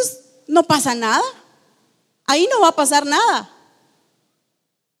 Entonces no pasa nada. Ahí no va a pasar nada.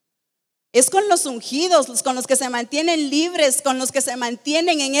 Es con los ungidos, con los que se mantienen libres, con los que se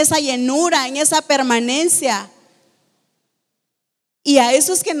mantienen en esa llenura, en esa permanencia. Y a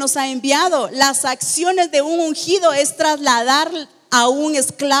esos que nos ha enviado. Las acciones de un ungido es trasladar a un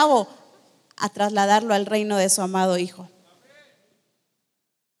esclavo, a trasladarlo al reino de su amado Hijo.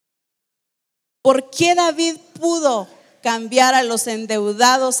 ¿Por qué David pudo cambiar a los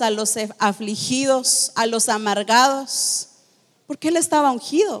endeudados, a los afligidos, a los amargados? Porque él estaba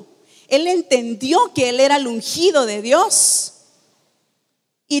ungido. Él entendió que él era el ungido de Dios.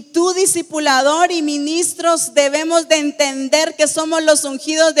 Y tú, discipulador y ministros, debemos de entender que somos los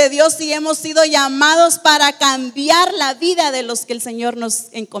ungidos de Dios y hemos sido llamados para cambiar la vida de los que el Señor nos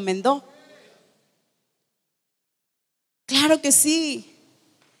encomendó. Claro que sí.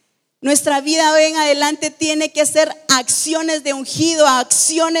 Nuestra vida hoy en adelante tiene que ser acciones de ungido,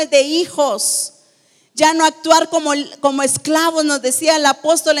 acciones de hijos. Ya no actuar como esclavos, nos decía el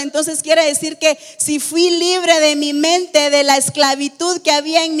apóstol. Entonces quiere decir que si fui libre de mi mente, de la esclavitud que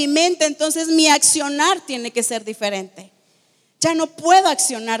había en mi mente, entonces mi accionar tiene que ser diferente. Ya no puedo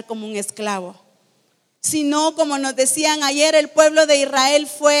accionar como un esclavo, sino como nos decían ayer, el pueblo de Israel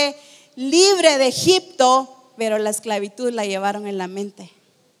fue libre de Egipto, pero la esclavitud la llevaron en la mente.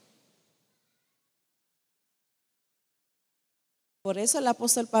 Por eso el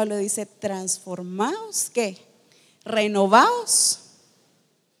apóstol Pablo dice: transformaos, ¿qué? Renovaos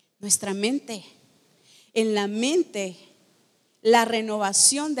nuestra mente. En la mente, la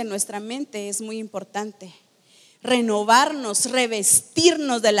renovación de nuestra mente es muy importante. Renovarnos,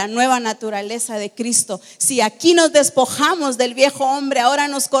 revestirnos de la nueva naturaleza de Cristo. Si aquí nos despojamos del viejo hombre, ahora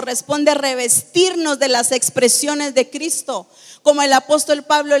nos corresponde revestirnos de las expresiones de Cristo. Como el apóstol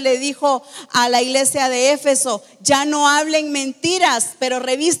Pablo le dijo a la iglesia de Éfeso: ya no hablen mentiras, pero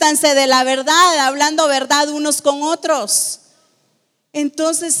revístanse de la verdad, hablando verdad unos con otros.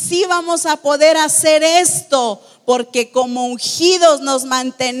 Entonces sí vamos a poder hacer esto, porque como ungidos nos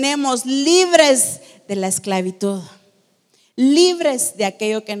mantenemos libres de la esclavitud, libres de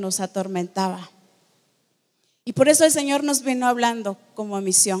aquello que nos atormentaba. Y por eso el Señor nos vino hablando como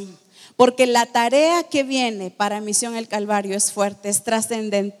misión. Porque la tarea que viene para Misión El Calvario es fuerte, es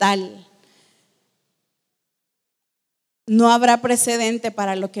trascendental. No habrá precedente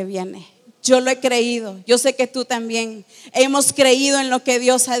para lo que viene. Yo lo he creído, yo sé que tú también. Hemos creído en lo que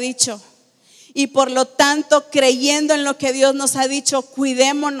Dios ha dicho. Y por lo tanto, creyendo en lo que Dios nos ha dicho,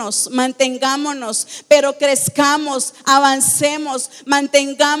 cuidémonos, mantengámonos, pero crezcamos, avancemos,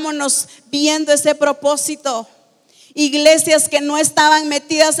 mantengámonos viendo ese propósito. Iglesias que no estaban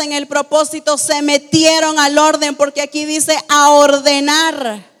metidas en el propósito se metieron al orden, porque aquí dice a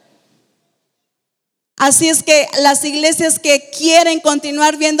ordenar. Así es que las iglesias que quieren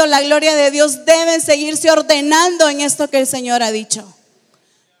continuar viendo la gloria de Dios deben seguirse ordenando en esto que el Señor ha dicho.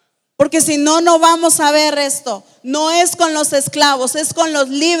 Porque si no, no vamos a ver esto. No es con los esclavos, es con los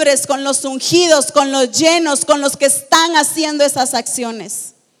libres, con los ungidos, con los llenos, con los que están haciendo esas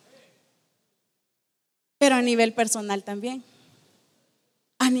acciones. Pero a nivel personal también.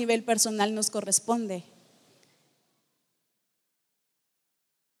 A nivel personal nos corresponde.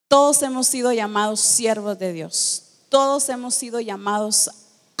 Todos hemos sido llamados siervos de Dios. Todos hemos sido llamados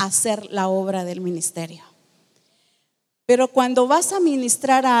a hacer la obra del ministerio. Pero cuando vas a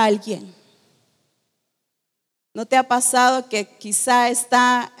ministrar a alguien, ¿no te ha pasado que quizá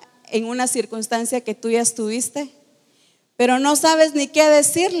está en una circunstancia que tú ya estuviste, pero no sabes ni qué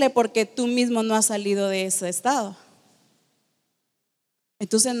decirle porque tú mismo no has salido de ese estado?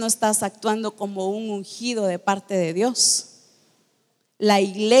 Entonces no estás actuando como un ungido de parte de Dios. La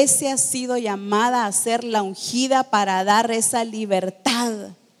iglesia ha sido llamada a ser la ungida para dar esa libertad.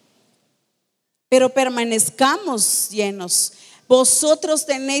 Pero permanezcamos llenos. Vosotros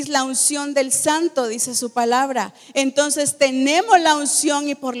tenéis la unción del Santo, dice su palabra. Entonces tenemos la unción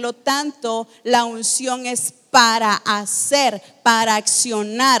y por lo tanto la unción es para hacer, para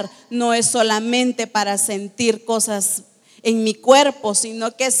accionar. No es solamente para sentir cosas en mi cuerpo,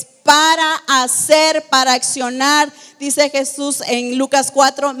 sino que es para hacer, para accionar. Dice Jesús en Lucas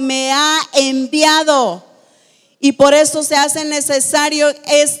 4, me ha enviado. Y por eso se hace necesario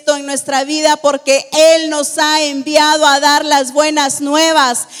esto en nuestra vida, porque Él nos ha enviado a dar las buenas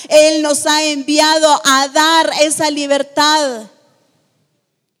nuevas. Él nos ha enviado a dar esa libertad.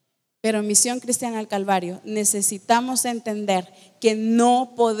 Pero en Misión Cristiana del Calvario necesitamos entender que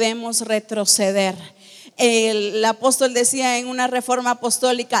no podemos retroceder. El apóstol decía en una reforma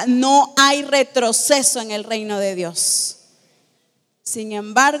apostólica, no hay retroceso en el reino de Dios. Sin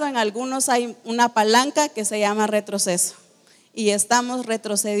embargo, en algunos hay una palanca que se llama retroceso. Y estamos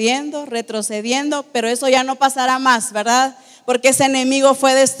retrocediendo, pero eso ya no pasará más, ¿verdad? Porque ese enemigo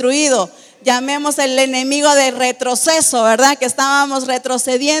fue destruido. Llamemos el enemigo de retroceso, ¿verdad? Que estábamos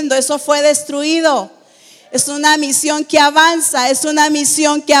retrocediendo, eso fue destruido. Es una misión que avanza,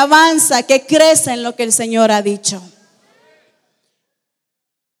 que crece en lo que el Señor ha dicho.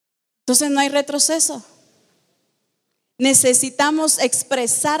 Entonces no hay retroceso. Necesitamos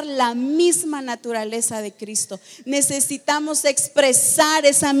expresar la misma naturaleza de Cristo. Necesitamos expresar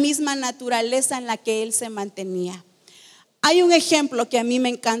esa misma naturaleza en la que Él se mantenía. Hay un ejemplo que a mí me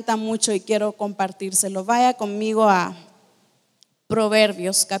encanta mucho y quiero compartírselo. Vaya conmigo a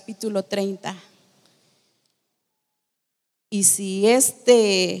Proverbios capítulo 30. Y si esto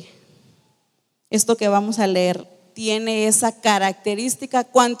que vamos a leer tiene esa característica,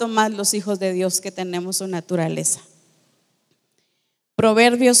 cuánto más los hijos de Dios que tenemos su naturaleza.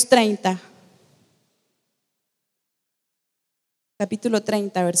 Proverbios 30, capítulo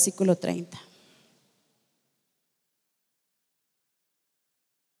 30, versículo 30.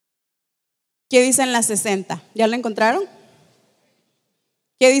 ¿Qué dicen las 60? ¿Ya lo encontraron?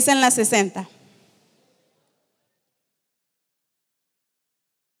 ¿Qué dicen las 60?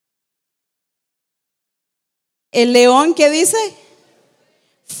 El león, ¿qué dice?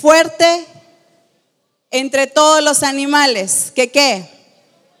 Fuerte entre todos los animales. ¿Qué?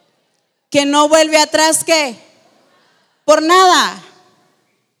 Que no vuelve atrás, ¿qué? Por nada.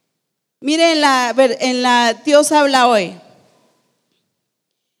 Miren en la Dios habla hoy.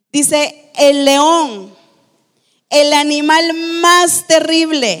 Dice el león, el animal más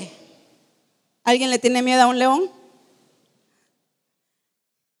terrible. ¿Alguien le tiene miedo a un león?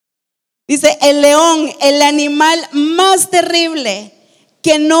 Dice el león, el animal más terrible,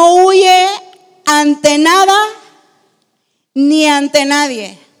 que no huye ante nada ni ante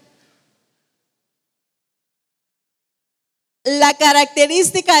nadie. La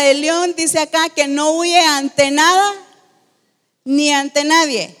característica del león dice acá que no huye ante nada ni ante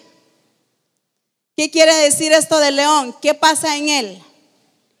nadie. ¿Qué quiere decir esto del león? ¿Qué pasa en él?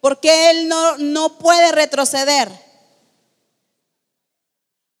 ¿Por qué él no puede retroceder?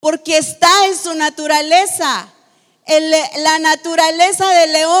 Porque está en su naturaleza. La naturaleza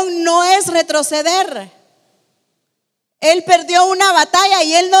del león no es retroceder. Él perdió una batalla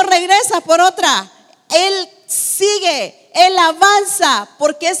y él no regresa por otra. Él sigue Él avanza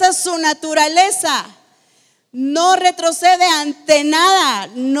porque esa es su naturaleza. No retrocede ante nada,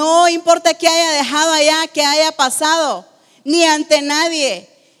 no importa qué haya dejado allá, qué haya pasado, ni ante nadie.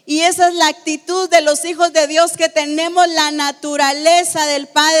 Y esa es la actitud de los hijos de Dios, que tenemos la naturaleza del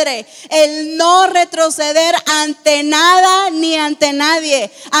Padre, el no retroceder ante nada ni ante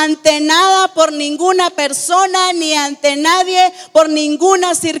nadie, ante nada por ninguna persona, ni ante nadie por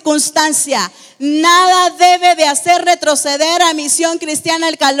ninguna circunstancia. Nada debe de hacer retroceder a Misión Cristiana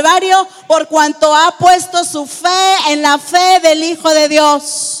El Calvario, por cuanto ha puesto su fe en la fe del Hijo de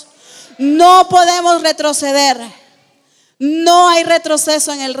Dios. No podemos retroceder. No hay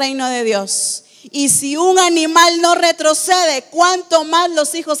retroceso en el reino de Dios. Y si un animal no retrocede, ¿cuánto más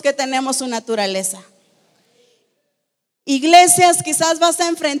los hijos que tenemos su naturaleza? Iglesias, quizás vas a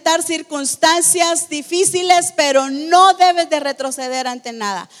enfrentar circunstancias difíciles, pero no debes de retroceder ante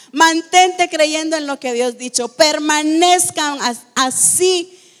nada. Mantente creyendo en lo que Dios ha dicho. Permanezcan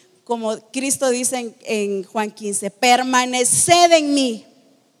así como Cristo dice en Juan 15: permaneced en mí.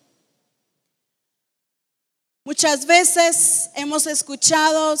 Muchas veces hemos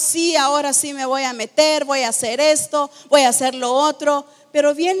escuchado: sí, ahora sí me voy a meter, voy a hacer esto, voy a hacer lo otro.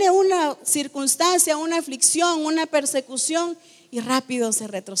 Pero viene una circunstancia, una aflicción, una persecución, y rápido se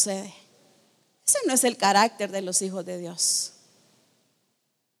retrocede. Ese no es el carácter de los hijos de Dios.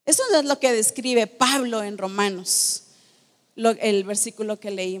 Eso no es lo que describe Pablo en Romanos, el versículo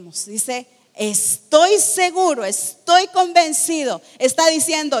que leímos. Dice: estoy seguro, estoy convencido. Está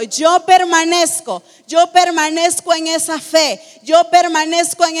diciendo: yo permanezco en esa fe, yo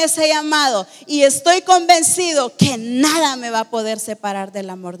permanezco en ese llamado, y estoy convencido que nada me va a poder separar del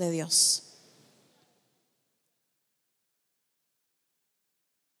amor de Dios.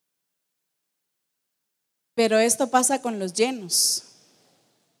 Pero esto pasa con los llenos,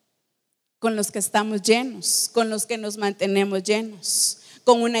 con los que estamos llenos, con los que nos mantenemos llenos,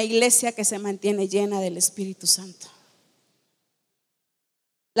 con una iglesia que se mantiene llena del Espíritu Santo.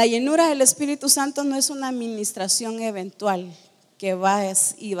 La llenura del Espíritu Santo no es una administración eventual que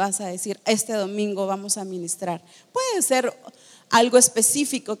vas y vas a decir: este domingo vamos a ministrar. Puede ser algo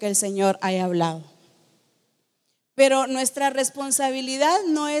específico que el Señor haya hablado, pero nuestra responsabilidad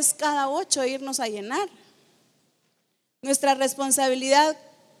no es cada 8 irnos a llenar. Nuestra responsabilidad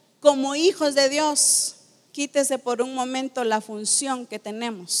como hijos de Dios, quítese por un momento la función que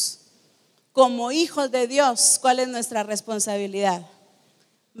tenemos. Como hijos de Dios, ¿cuál es nuestra responsabilidad?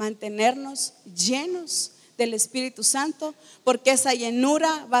 Mantenernos llenos del Espíritu Santo, porque esa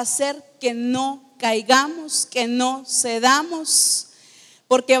llenura va a hacer que no caigamos, que no cedamos,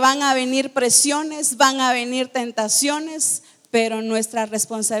 porque van a venir presiones, van a venir tentaciones, pero nuestra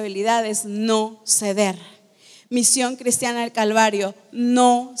responsabilidad es no ceder. Misión Cristiana del Calvario: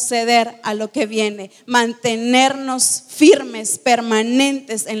 no ceder a lo que viene, mantenernos firmes,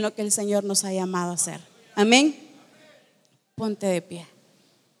 permanentes en lo que el Señor nos ha llamado a hacer. Amén. Ponte de pie.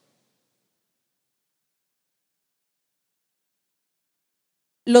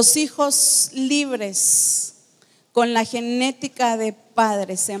 Los hijos libres con la genética de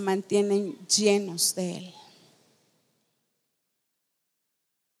padre se mantienen llenos de Él.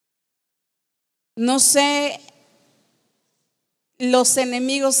 No sé los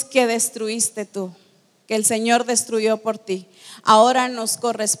enemigos que destruiste tú, que el Señor destruyó por ti. Ahora nos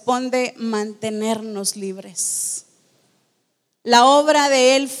corresponde mantenernos libres. La obra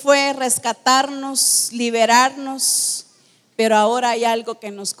de Él fue rescatarnos, liberarnos, pero ahora hay algo que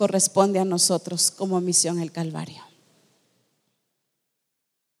nos corresponde a nosotros como Misión El Calvario.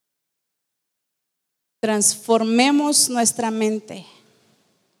 Transformemos nuestra mente.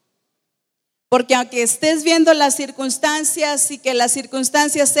 Porque aunque estés viendo las circunstancias y que las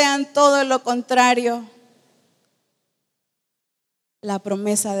circunstancias sean todo lo contrario, la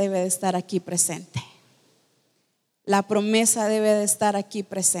promesa debe de estar aquí presente. La promesa debe de estar aquí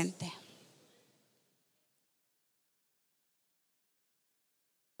presente.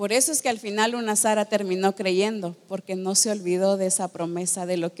 Por eso es que al final una Sara terminó creyendo, porque no se olvidó de esa promesa,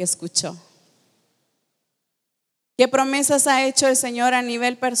 de lo que escuchó. ¿Qué promesas ha hecho el Señor a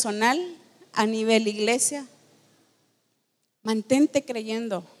nivel personal? A nivel iglesia. Mantente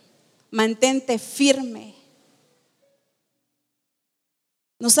creyendo, mantente firme.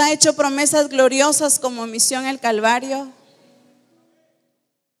 Nos ha hecho promesas gloriosas como Misión El Calvario,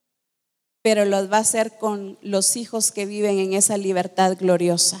 pero los va a hacer con los hijos que viven en esa libertad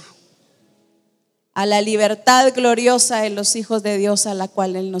gloriosa, a la libertad gloriosa de los hijos de Dios a la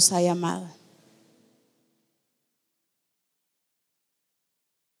cual Él nos ha llamado.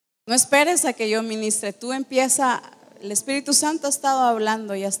 No esperes a que yo ministre, tú empieza. El Espíritu Santo ha estado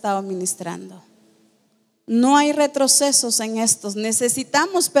hablando y ha estado ministrando. No hay retrocesos en estos.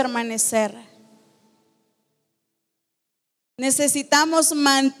 Necesitamos permanecer. Necesitamos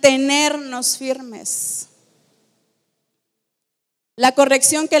mantenernos firmes. La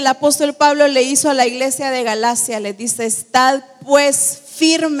corrección que el apóstol Pablo le hizo a la iglesia de Galacia, le dice: estad pues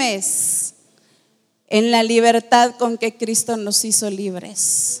firmes en la libertad con que Cristo nos hizo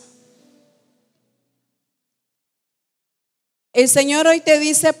libres. El Señor hoy te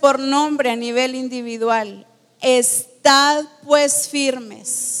dice por nombre a nivel individual: estad pues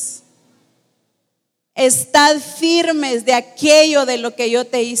firmes. Estad firmes de aquello de lo que yo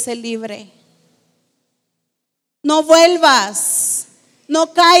te hice libre. No vuelvas,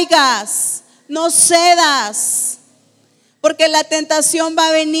 no caigas, no cedas, porque la tentación va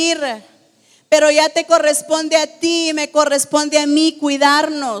a venir, pero ya te corresponde a ti y me corresponde a mí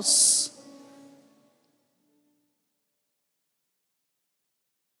cuidarnos.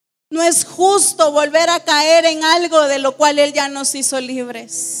 No es justo volver a caer en algo de lo cual Él ya nos hizo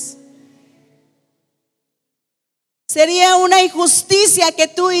libres. Sería una injusticia que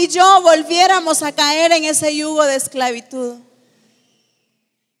tú y yo volviéramos a caer en ese yugo de esclavitud.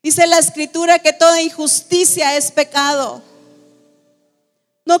 Dice la Escritura que toda injusticia es pecado.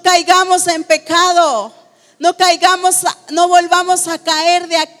 No caigamos en pecado. No volvamos a caer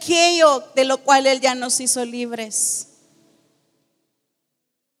de aquello de lo cual Él ya nos hizo libres.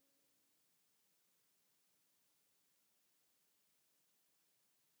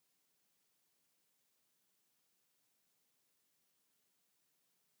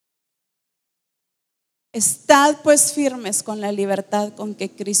 Estad pues firmes con la libertad con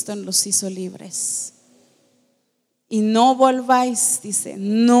que Cristo nos hizo libres. Y no volváis, dice,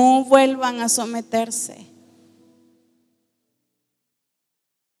 no vuelvan a someterse.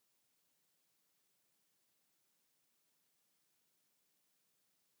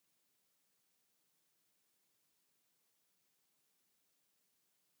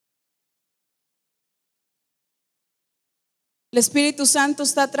 El Espíritu Santo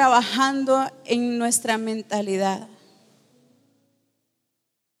está trabajando en nuestra mentalidad.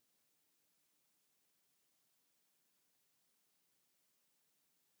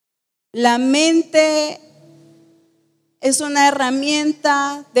 La mente es una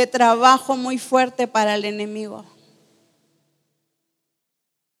herramienta de trabajo muy fuerte para el enemigo.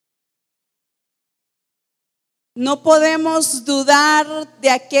 No podemos dudar de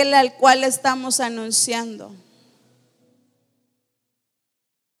aquel al cual estamos anunciando.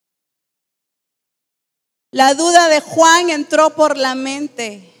 La duda de Juan entró por la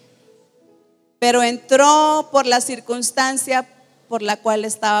mente, pero entró por la circunstancia por la cual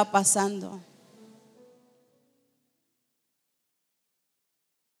estaba pasando.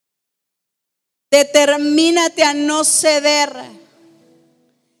 Determínate a no ceder.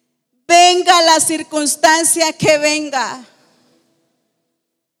 Venga la circunstancia que venga.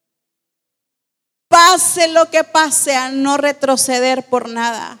 Pase lo que pase, a no retroceder por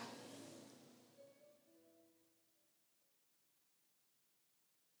nada.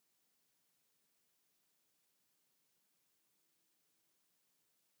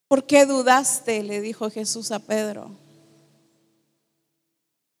 ¿Por qué dudaste?, le dijo Jesús a Pedro.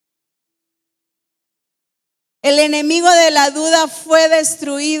 El enemigo de la duda fue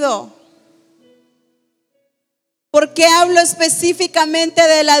destruido. ¿Por qué hablo específicamente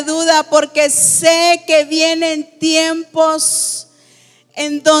de la duda? Porque sé que vienen tiempos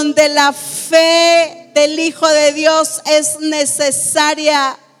en donde la fe del Hijo de Dios es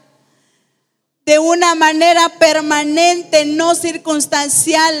necesaria de una manera permanente, no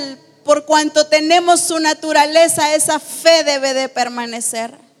circunstancial. Por cuanto tenemos su naturaleza, esa fe debe de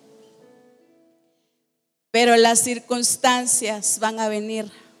permanecer. Pero las circunstancias van a venir.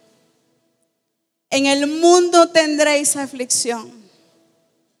 En el mundo tendréis aflicción.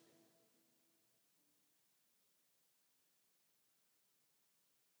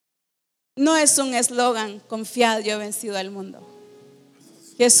 No es un eslogan: confiad, yo he vencido al mundo.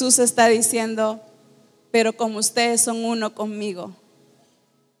 Jesús está diciendo: pero como ustedes son uno conmigo,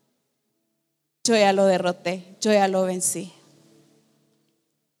 yo ya lo derroté, yo ya lo vencí.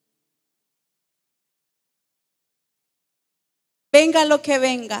 Venga lo que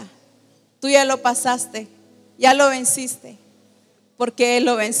venga, tú ya lo pasaste, ya lo venciste, porque Él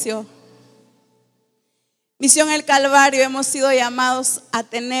lo venció. Misión El Calvario hemos sido llamados a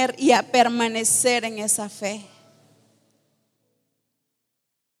tener y a permanecer en esa fe.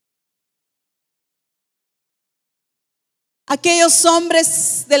 Aquellos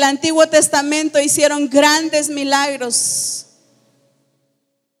hombres del Antiguo Testamento hicieron grandes milagros.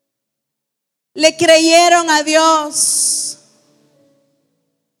 Le creyeron a Dios.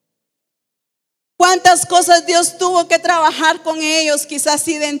 cuántas cosas Dios tuvo que trabajar con ellos, quizás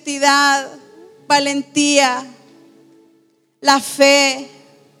identidad, valentía, la fe.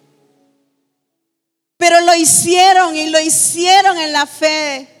 Pero lo hicieron y lo hicieron en la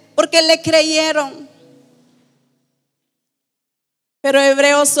fe porque le creyeron. Pero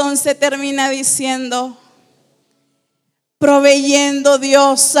Hebreos 11 termina diciendo: proveyendo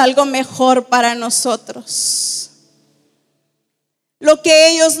Dios algo mejor para nosotros. Lo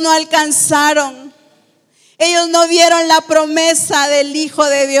que ellos no alcanzaron, ellos no vieron la promesa del Hijo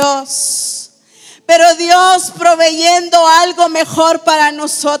de Dios. Pero Dios proveyendo algo mejor para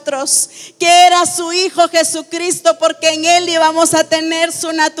nosotros, que era su Hijo Jesucristo, porque en Él íbamos a tener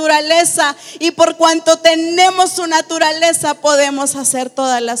su naturaleza. Y por cuanto tenemos su naturaleza, podemos hacer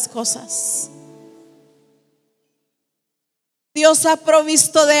todas las cosas. Dios ha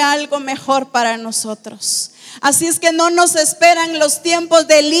provisto de algo mejor para nosotros. Así es que no nos esperan los tiempos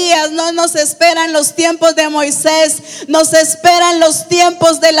de Elías, no nos esperan los tiempos de Moisés, nos esperan los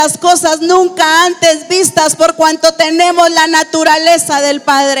tiempos de las cosas nunca antes vistas, por cuanto tenemos la naturaleza del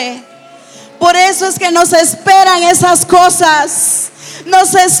Padre. Por eso es que nos esperan esas cosas.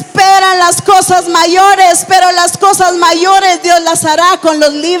 Nos esperan las cosas mayores, pero las cosas mayores Dios las hará con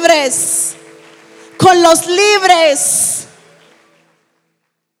los libres. Con los libres.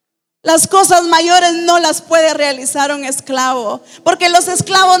 Las cosas mayores no las puede realizar un esclavo, porque los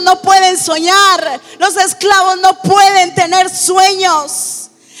esclavos no pueden soñar, los esclavos no pueden tener sueños,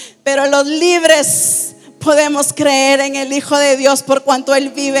 pero los libres podemos creer en el Hijo de Dios por cuanto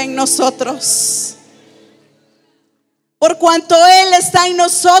Él vive en nosotros. Por cuanto Él está en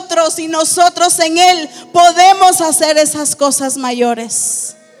nosotros y nosotros en Él, podemos hacer esas cosas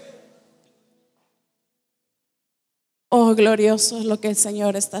mayores. Oh, glorioso es lo que el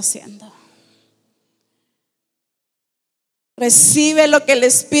Señor está haciendo. Recibe lo que el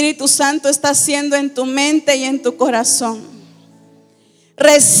Espíritu Santo está haciendo en tu mente y en tu corazón.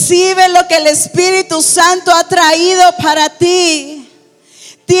 Recibe lo que el Espíritu Santo ha traído para ti.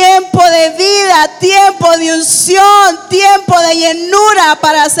 Tiempo de vida, tiempo de unción, tiempo de llenura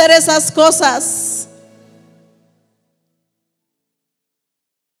para hacer esas cosas.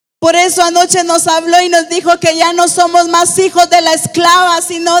 Por eso anoche nos habló y nos dijo que ya no somos más hijos de la esclava,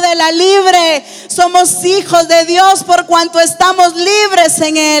 sino de la libre. Somos hijos de Dios por cuanto estamos libres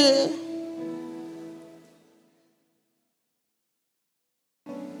en Él.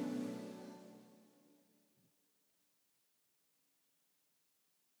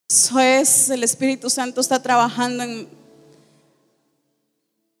 Eso es, el Espíritu Santo está trabajando en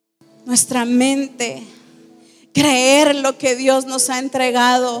nuestra mente. Creer lo que Dios nos ha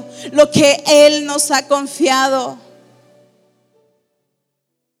entregado, lo que Él nos ha confiado.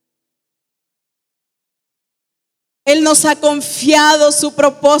 Él nos ha confiado su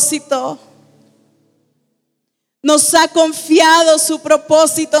propósito. Nos ha confiado su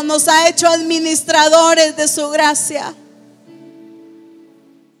propósito. Nos ha hecho administradores de su gracia.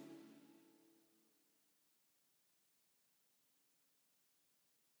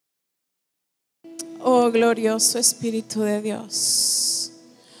 Oh, glorioso Espíritu de Dios.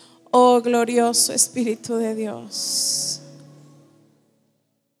 Oh, glorioso Espíritu de Dios.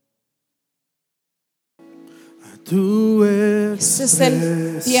 Este es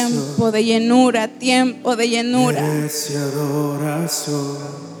el tiempo de llenura, tiempo de llenura,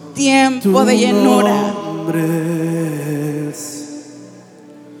 tiempo de llenura.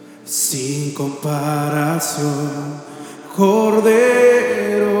 Sin comparación,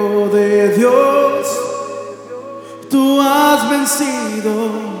 Cordero de Dios, tú has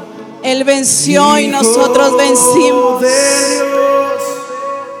vencido. Él venció y nosotros vencimos.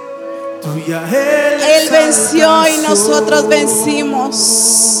 Él venció y nosotros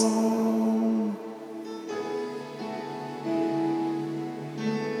vencimos.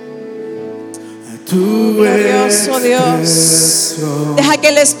 Glorioso Dios, deja que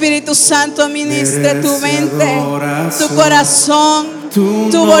el Espíritu Santo ministre tu mente, tu corazón,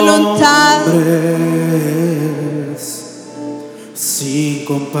 tu voluntad. Sin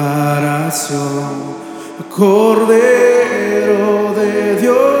comparación, Cordero de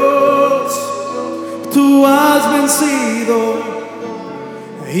Dios, tú has vencido,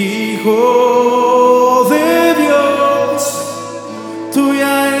 Hijo de Dios,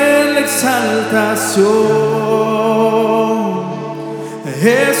 tuya es la exaltación,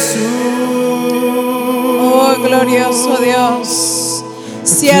 Jesús. Oh, glorioso Dios,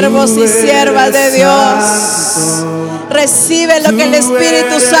 siervos y siervas de Dios, recibe lo que el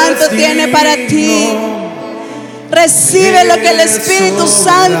Espíritu Santo tiene para ti. Recibe lo que el Espíritu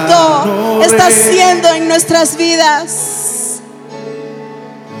Santo está haciendo en nuestras vidas.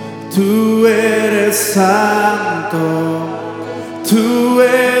 Tú eres santo, tú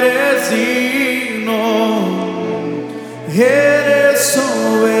eres digno, eres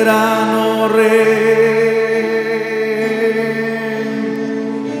soberano Rey.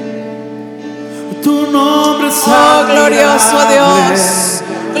 Tu nombre es glorioso Dios,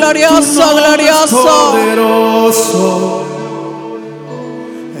 glorioso, glorioso, poderoso,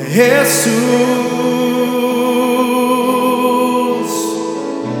 Jesús.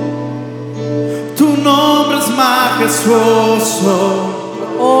 Tu nombre es majestuoso,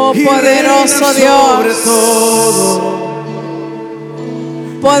 oh poderoso Dios,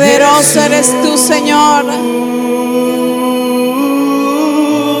 poderoso eres tú, Señor.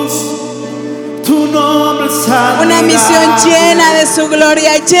 Tu nombre es una misión llena de su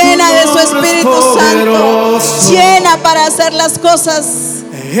gloria, llena de su Espíritu Santo, llena para hacer las cosas,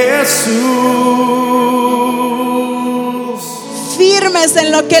 Jesús, firmes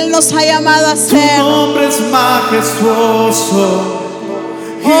en lo que Él nos ha llamado a hacer. tu nombre es majestuoso,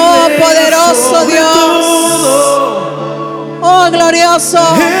 oh poderoso Dios, oh glorioso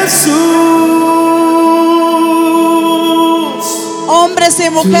Jesús, hombres y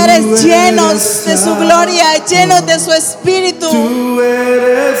mujeres llenos de su gloria, llenos de su Espíritu, tú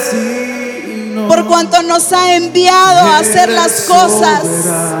eres digno, por cuanto nos ha enviado a hacer las cosas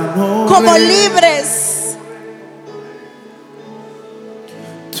como libres.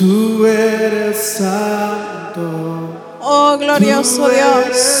 Tú eres santo, oh glorioso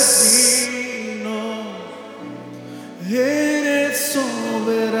Dios, eres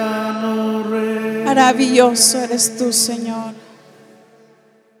soberano Rey. maravilloso eres tú, Señor.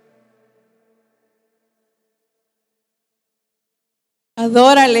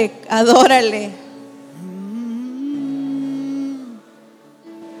 Adórale, adórale.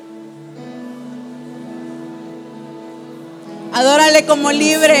 Adórale como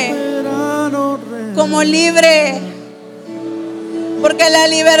libre, porque la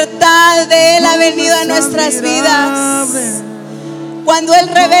libertad de Él ha venido a nuestras vidas. Cuando Él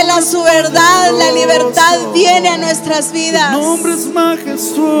revela su verdad, la libertad viene a nuestras vidas. Tu nombre es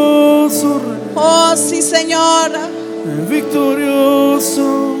majestuoso, Rey. Oh sí, Señor,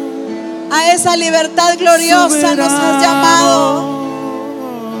 victorioso, a esa libertad gloriosa nos has llamado.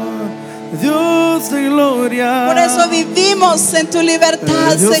 Dios de gloria, Por eso vivimos en tu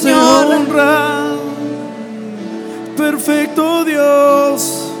libertad, Dios Señor. de honra, perfecto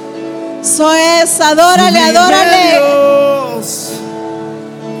Dios, Eso es, adórale, adórale Dios,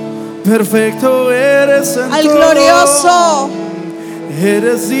 perfecto eres en al todo. glorioso.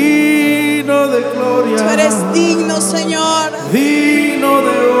 Eres digno de gloria, Tú eres digno, Señor, digno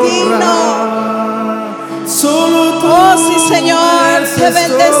de honra. Solo tú, oh sí, Señor, te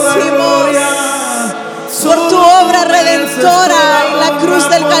bendecimos por tu obra redentora en la cruz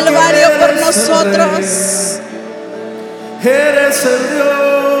del Calvario por nosotros. Eres el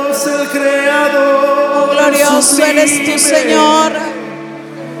Dios, el creador, oh glorioso eres tú, Señor,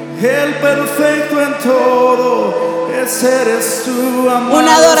 el perfecto en todo, ese eres tú, amado.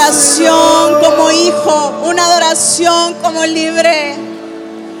 una adoración como hijo, una adoración como libre,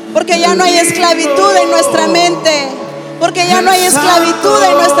 porque ya no hay esclavitud en nuestra mente, porque ya no hay esclavitud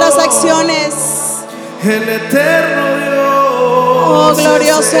en nuestras acciones. El eterno Dios, oh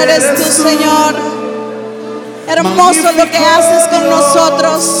glorioso eres tú, Señor. Hermoso lo que haces con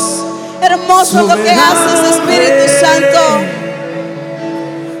nosotros, hermoso lo que haces, Espíritu Santo.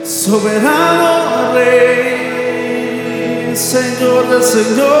 Soberano Rey, Señor de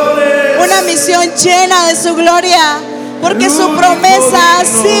señores, una misión llena de su gloria, porque su promesa ha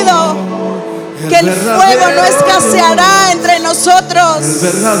sido que el fuego no escaseará entre nosotros. el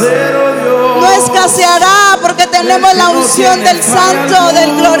verdadero Dios, no escaseará porque tenemos la unción del Santo,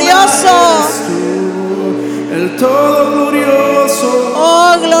 del Glorioso. el todo glorioso,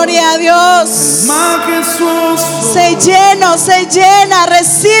 oh gloria a Dios. majestuoso, Sé llena,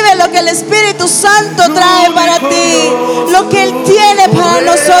 recibe lo que el Espíritu Santo trae para ti, lo que Él tiene para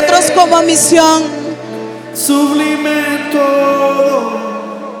nosotros como misión. sublime en todo.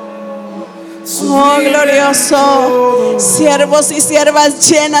 Oh glorioso, siervos y siervas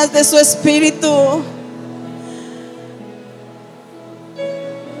llenas de su Espíritu,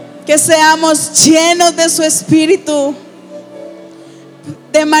 que seamos llenos de su Espíritu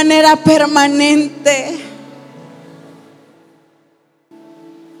de manera permanente.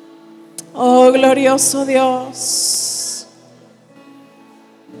 Oh glorioso Dios.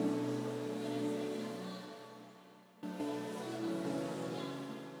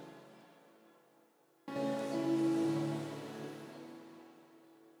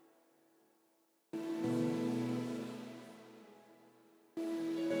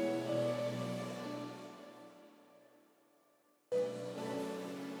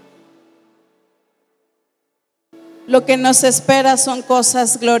 Lo que nos espera son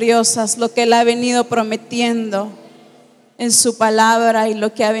cosas gloriosas, lo que Él ha venido prometiendo en su palabra y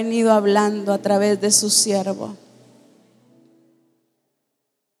lo que ha venido hablando a través de su siervo.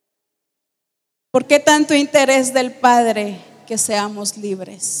 ¿Por qué tanto interés del Padre que seamos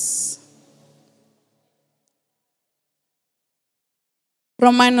libres?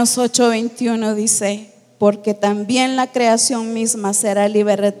 Romanos 8:21 dice: porque también la creación misma será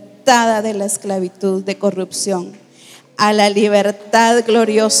libertada de la esclavitud de corrupción a la libertad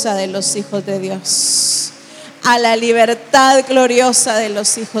gloriosa de los hijos de Dios. A la libertad gloriosa de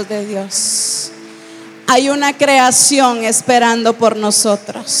los hijos de Dios. Hay una creación esperando por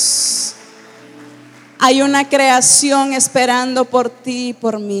nosotros. Hay una creación esperando por ti y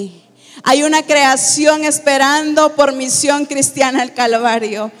por mí. Hay una creación esperando por Misión Cristiana El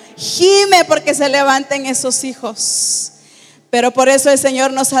Calvario. Gime porque se levanten esos hijos. Pero por eso el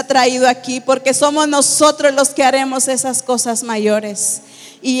Señor nos ha traído aquí, porque somos nosotros los que haremos esas cosas mayores.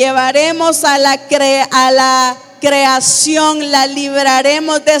 Y llevaremos a la creación, la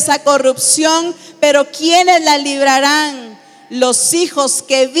libraremos de esa corrupción. Pero ¿quiénes la librarán? Los hijos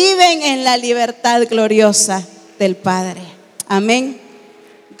que viven en la libertad gloriosa del Padre. Amén.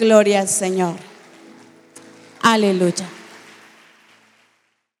 Gloria al Señor. Aleluya.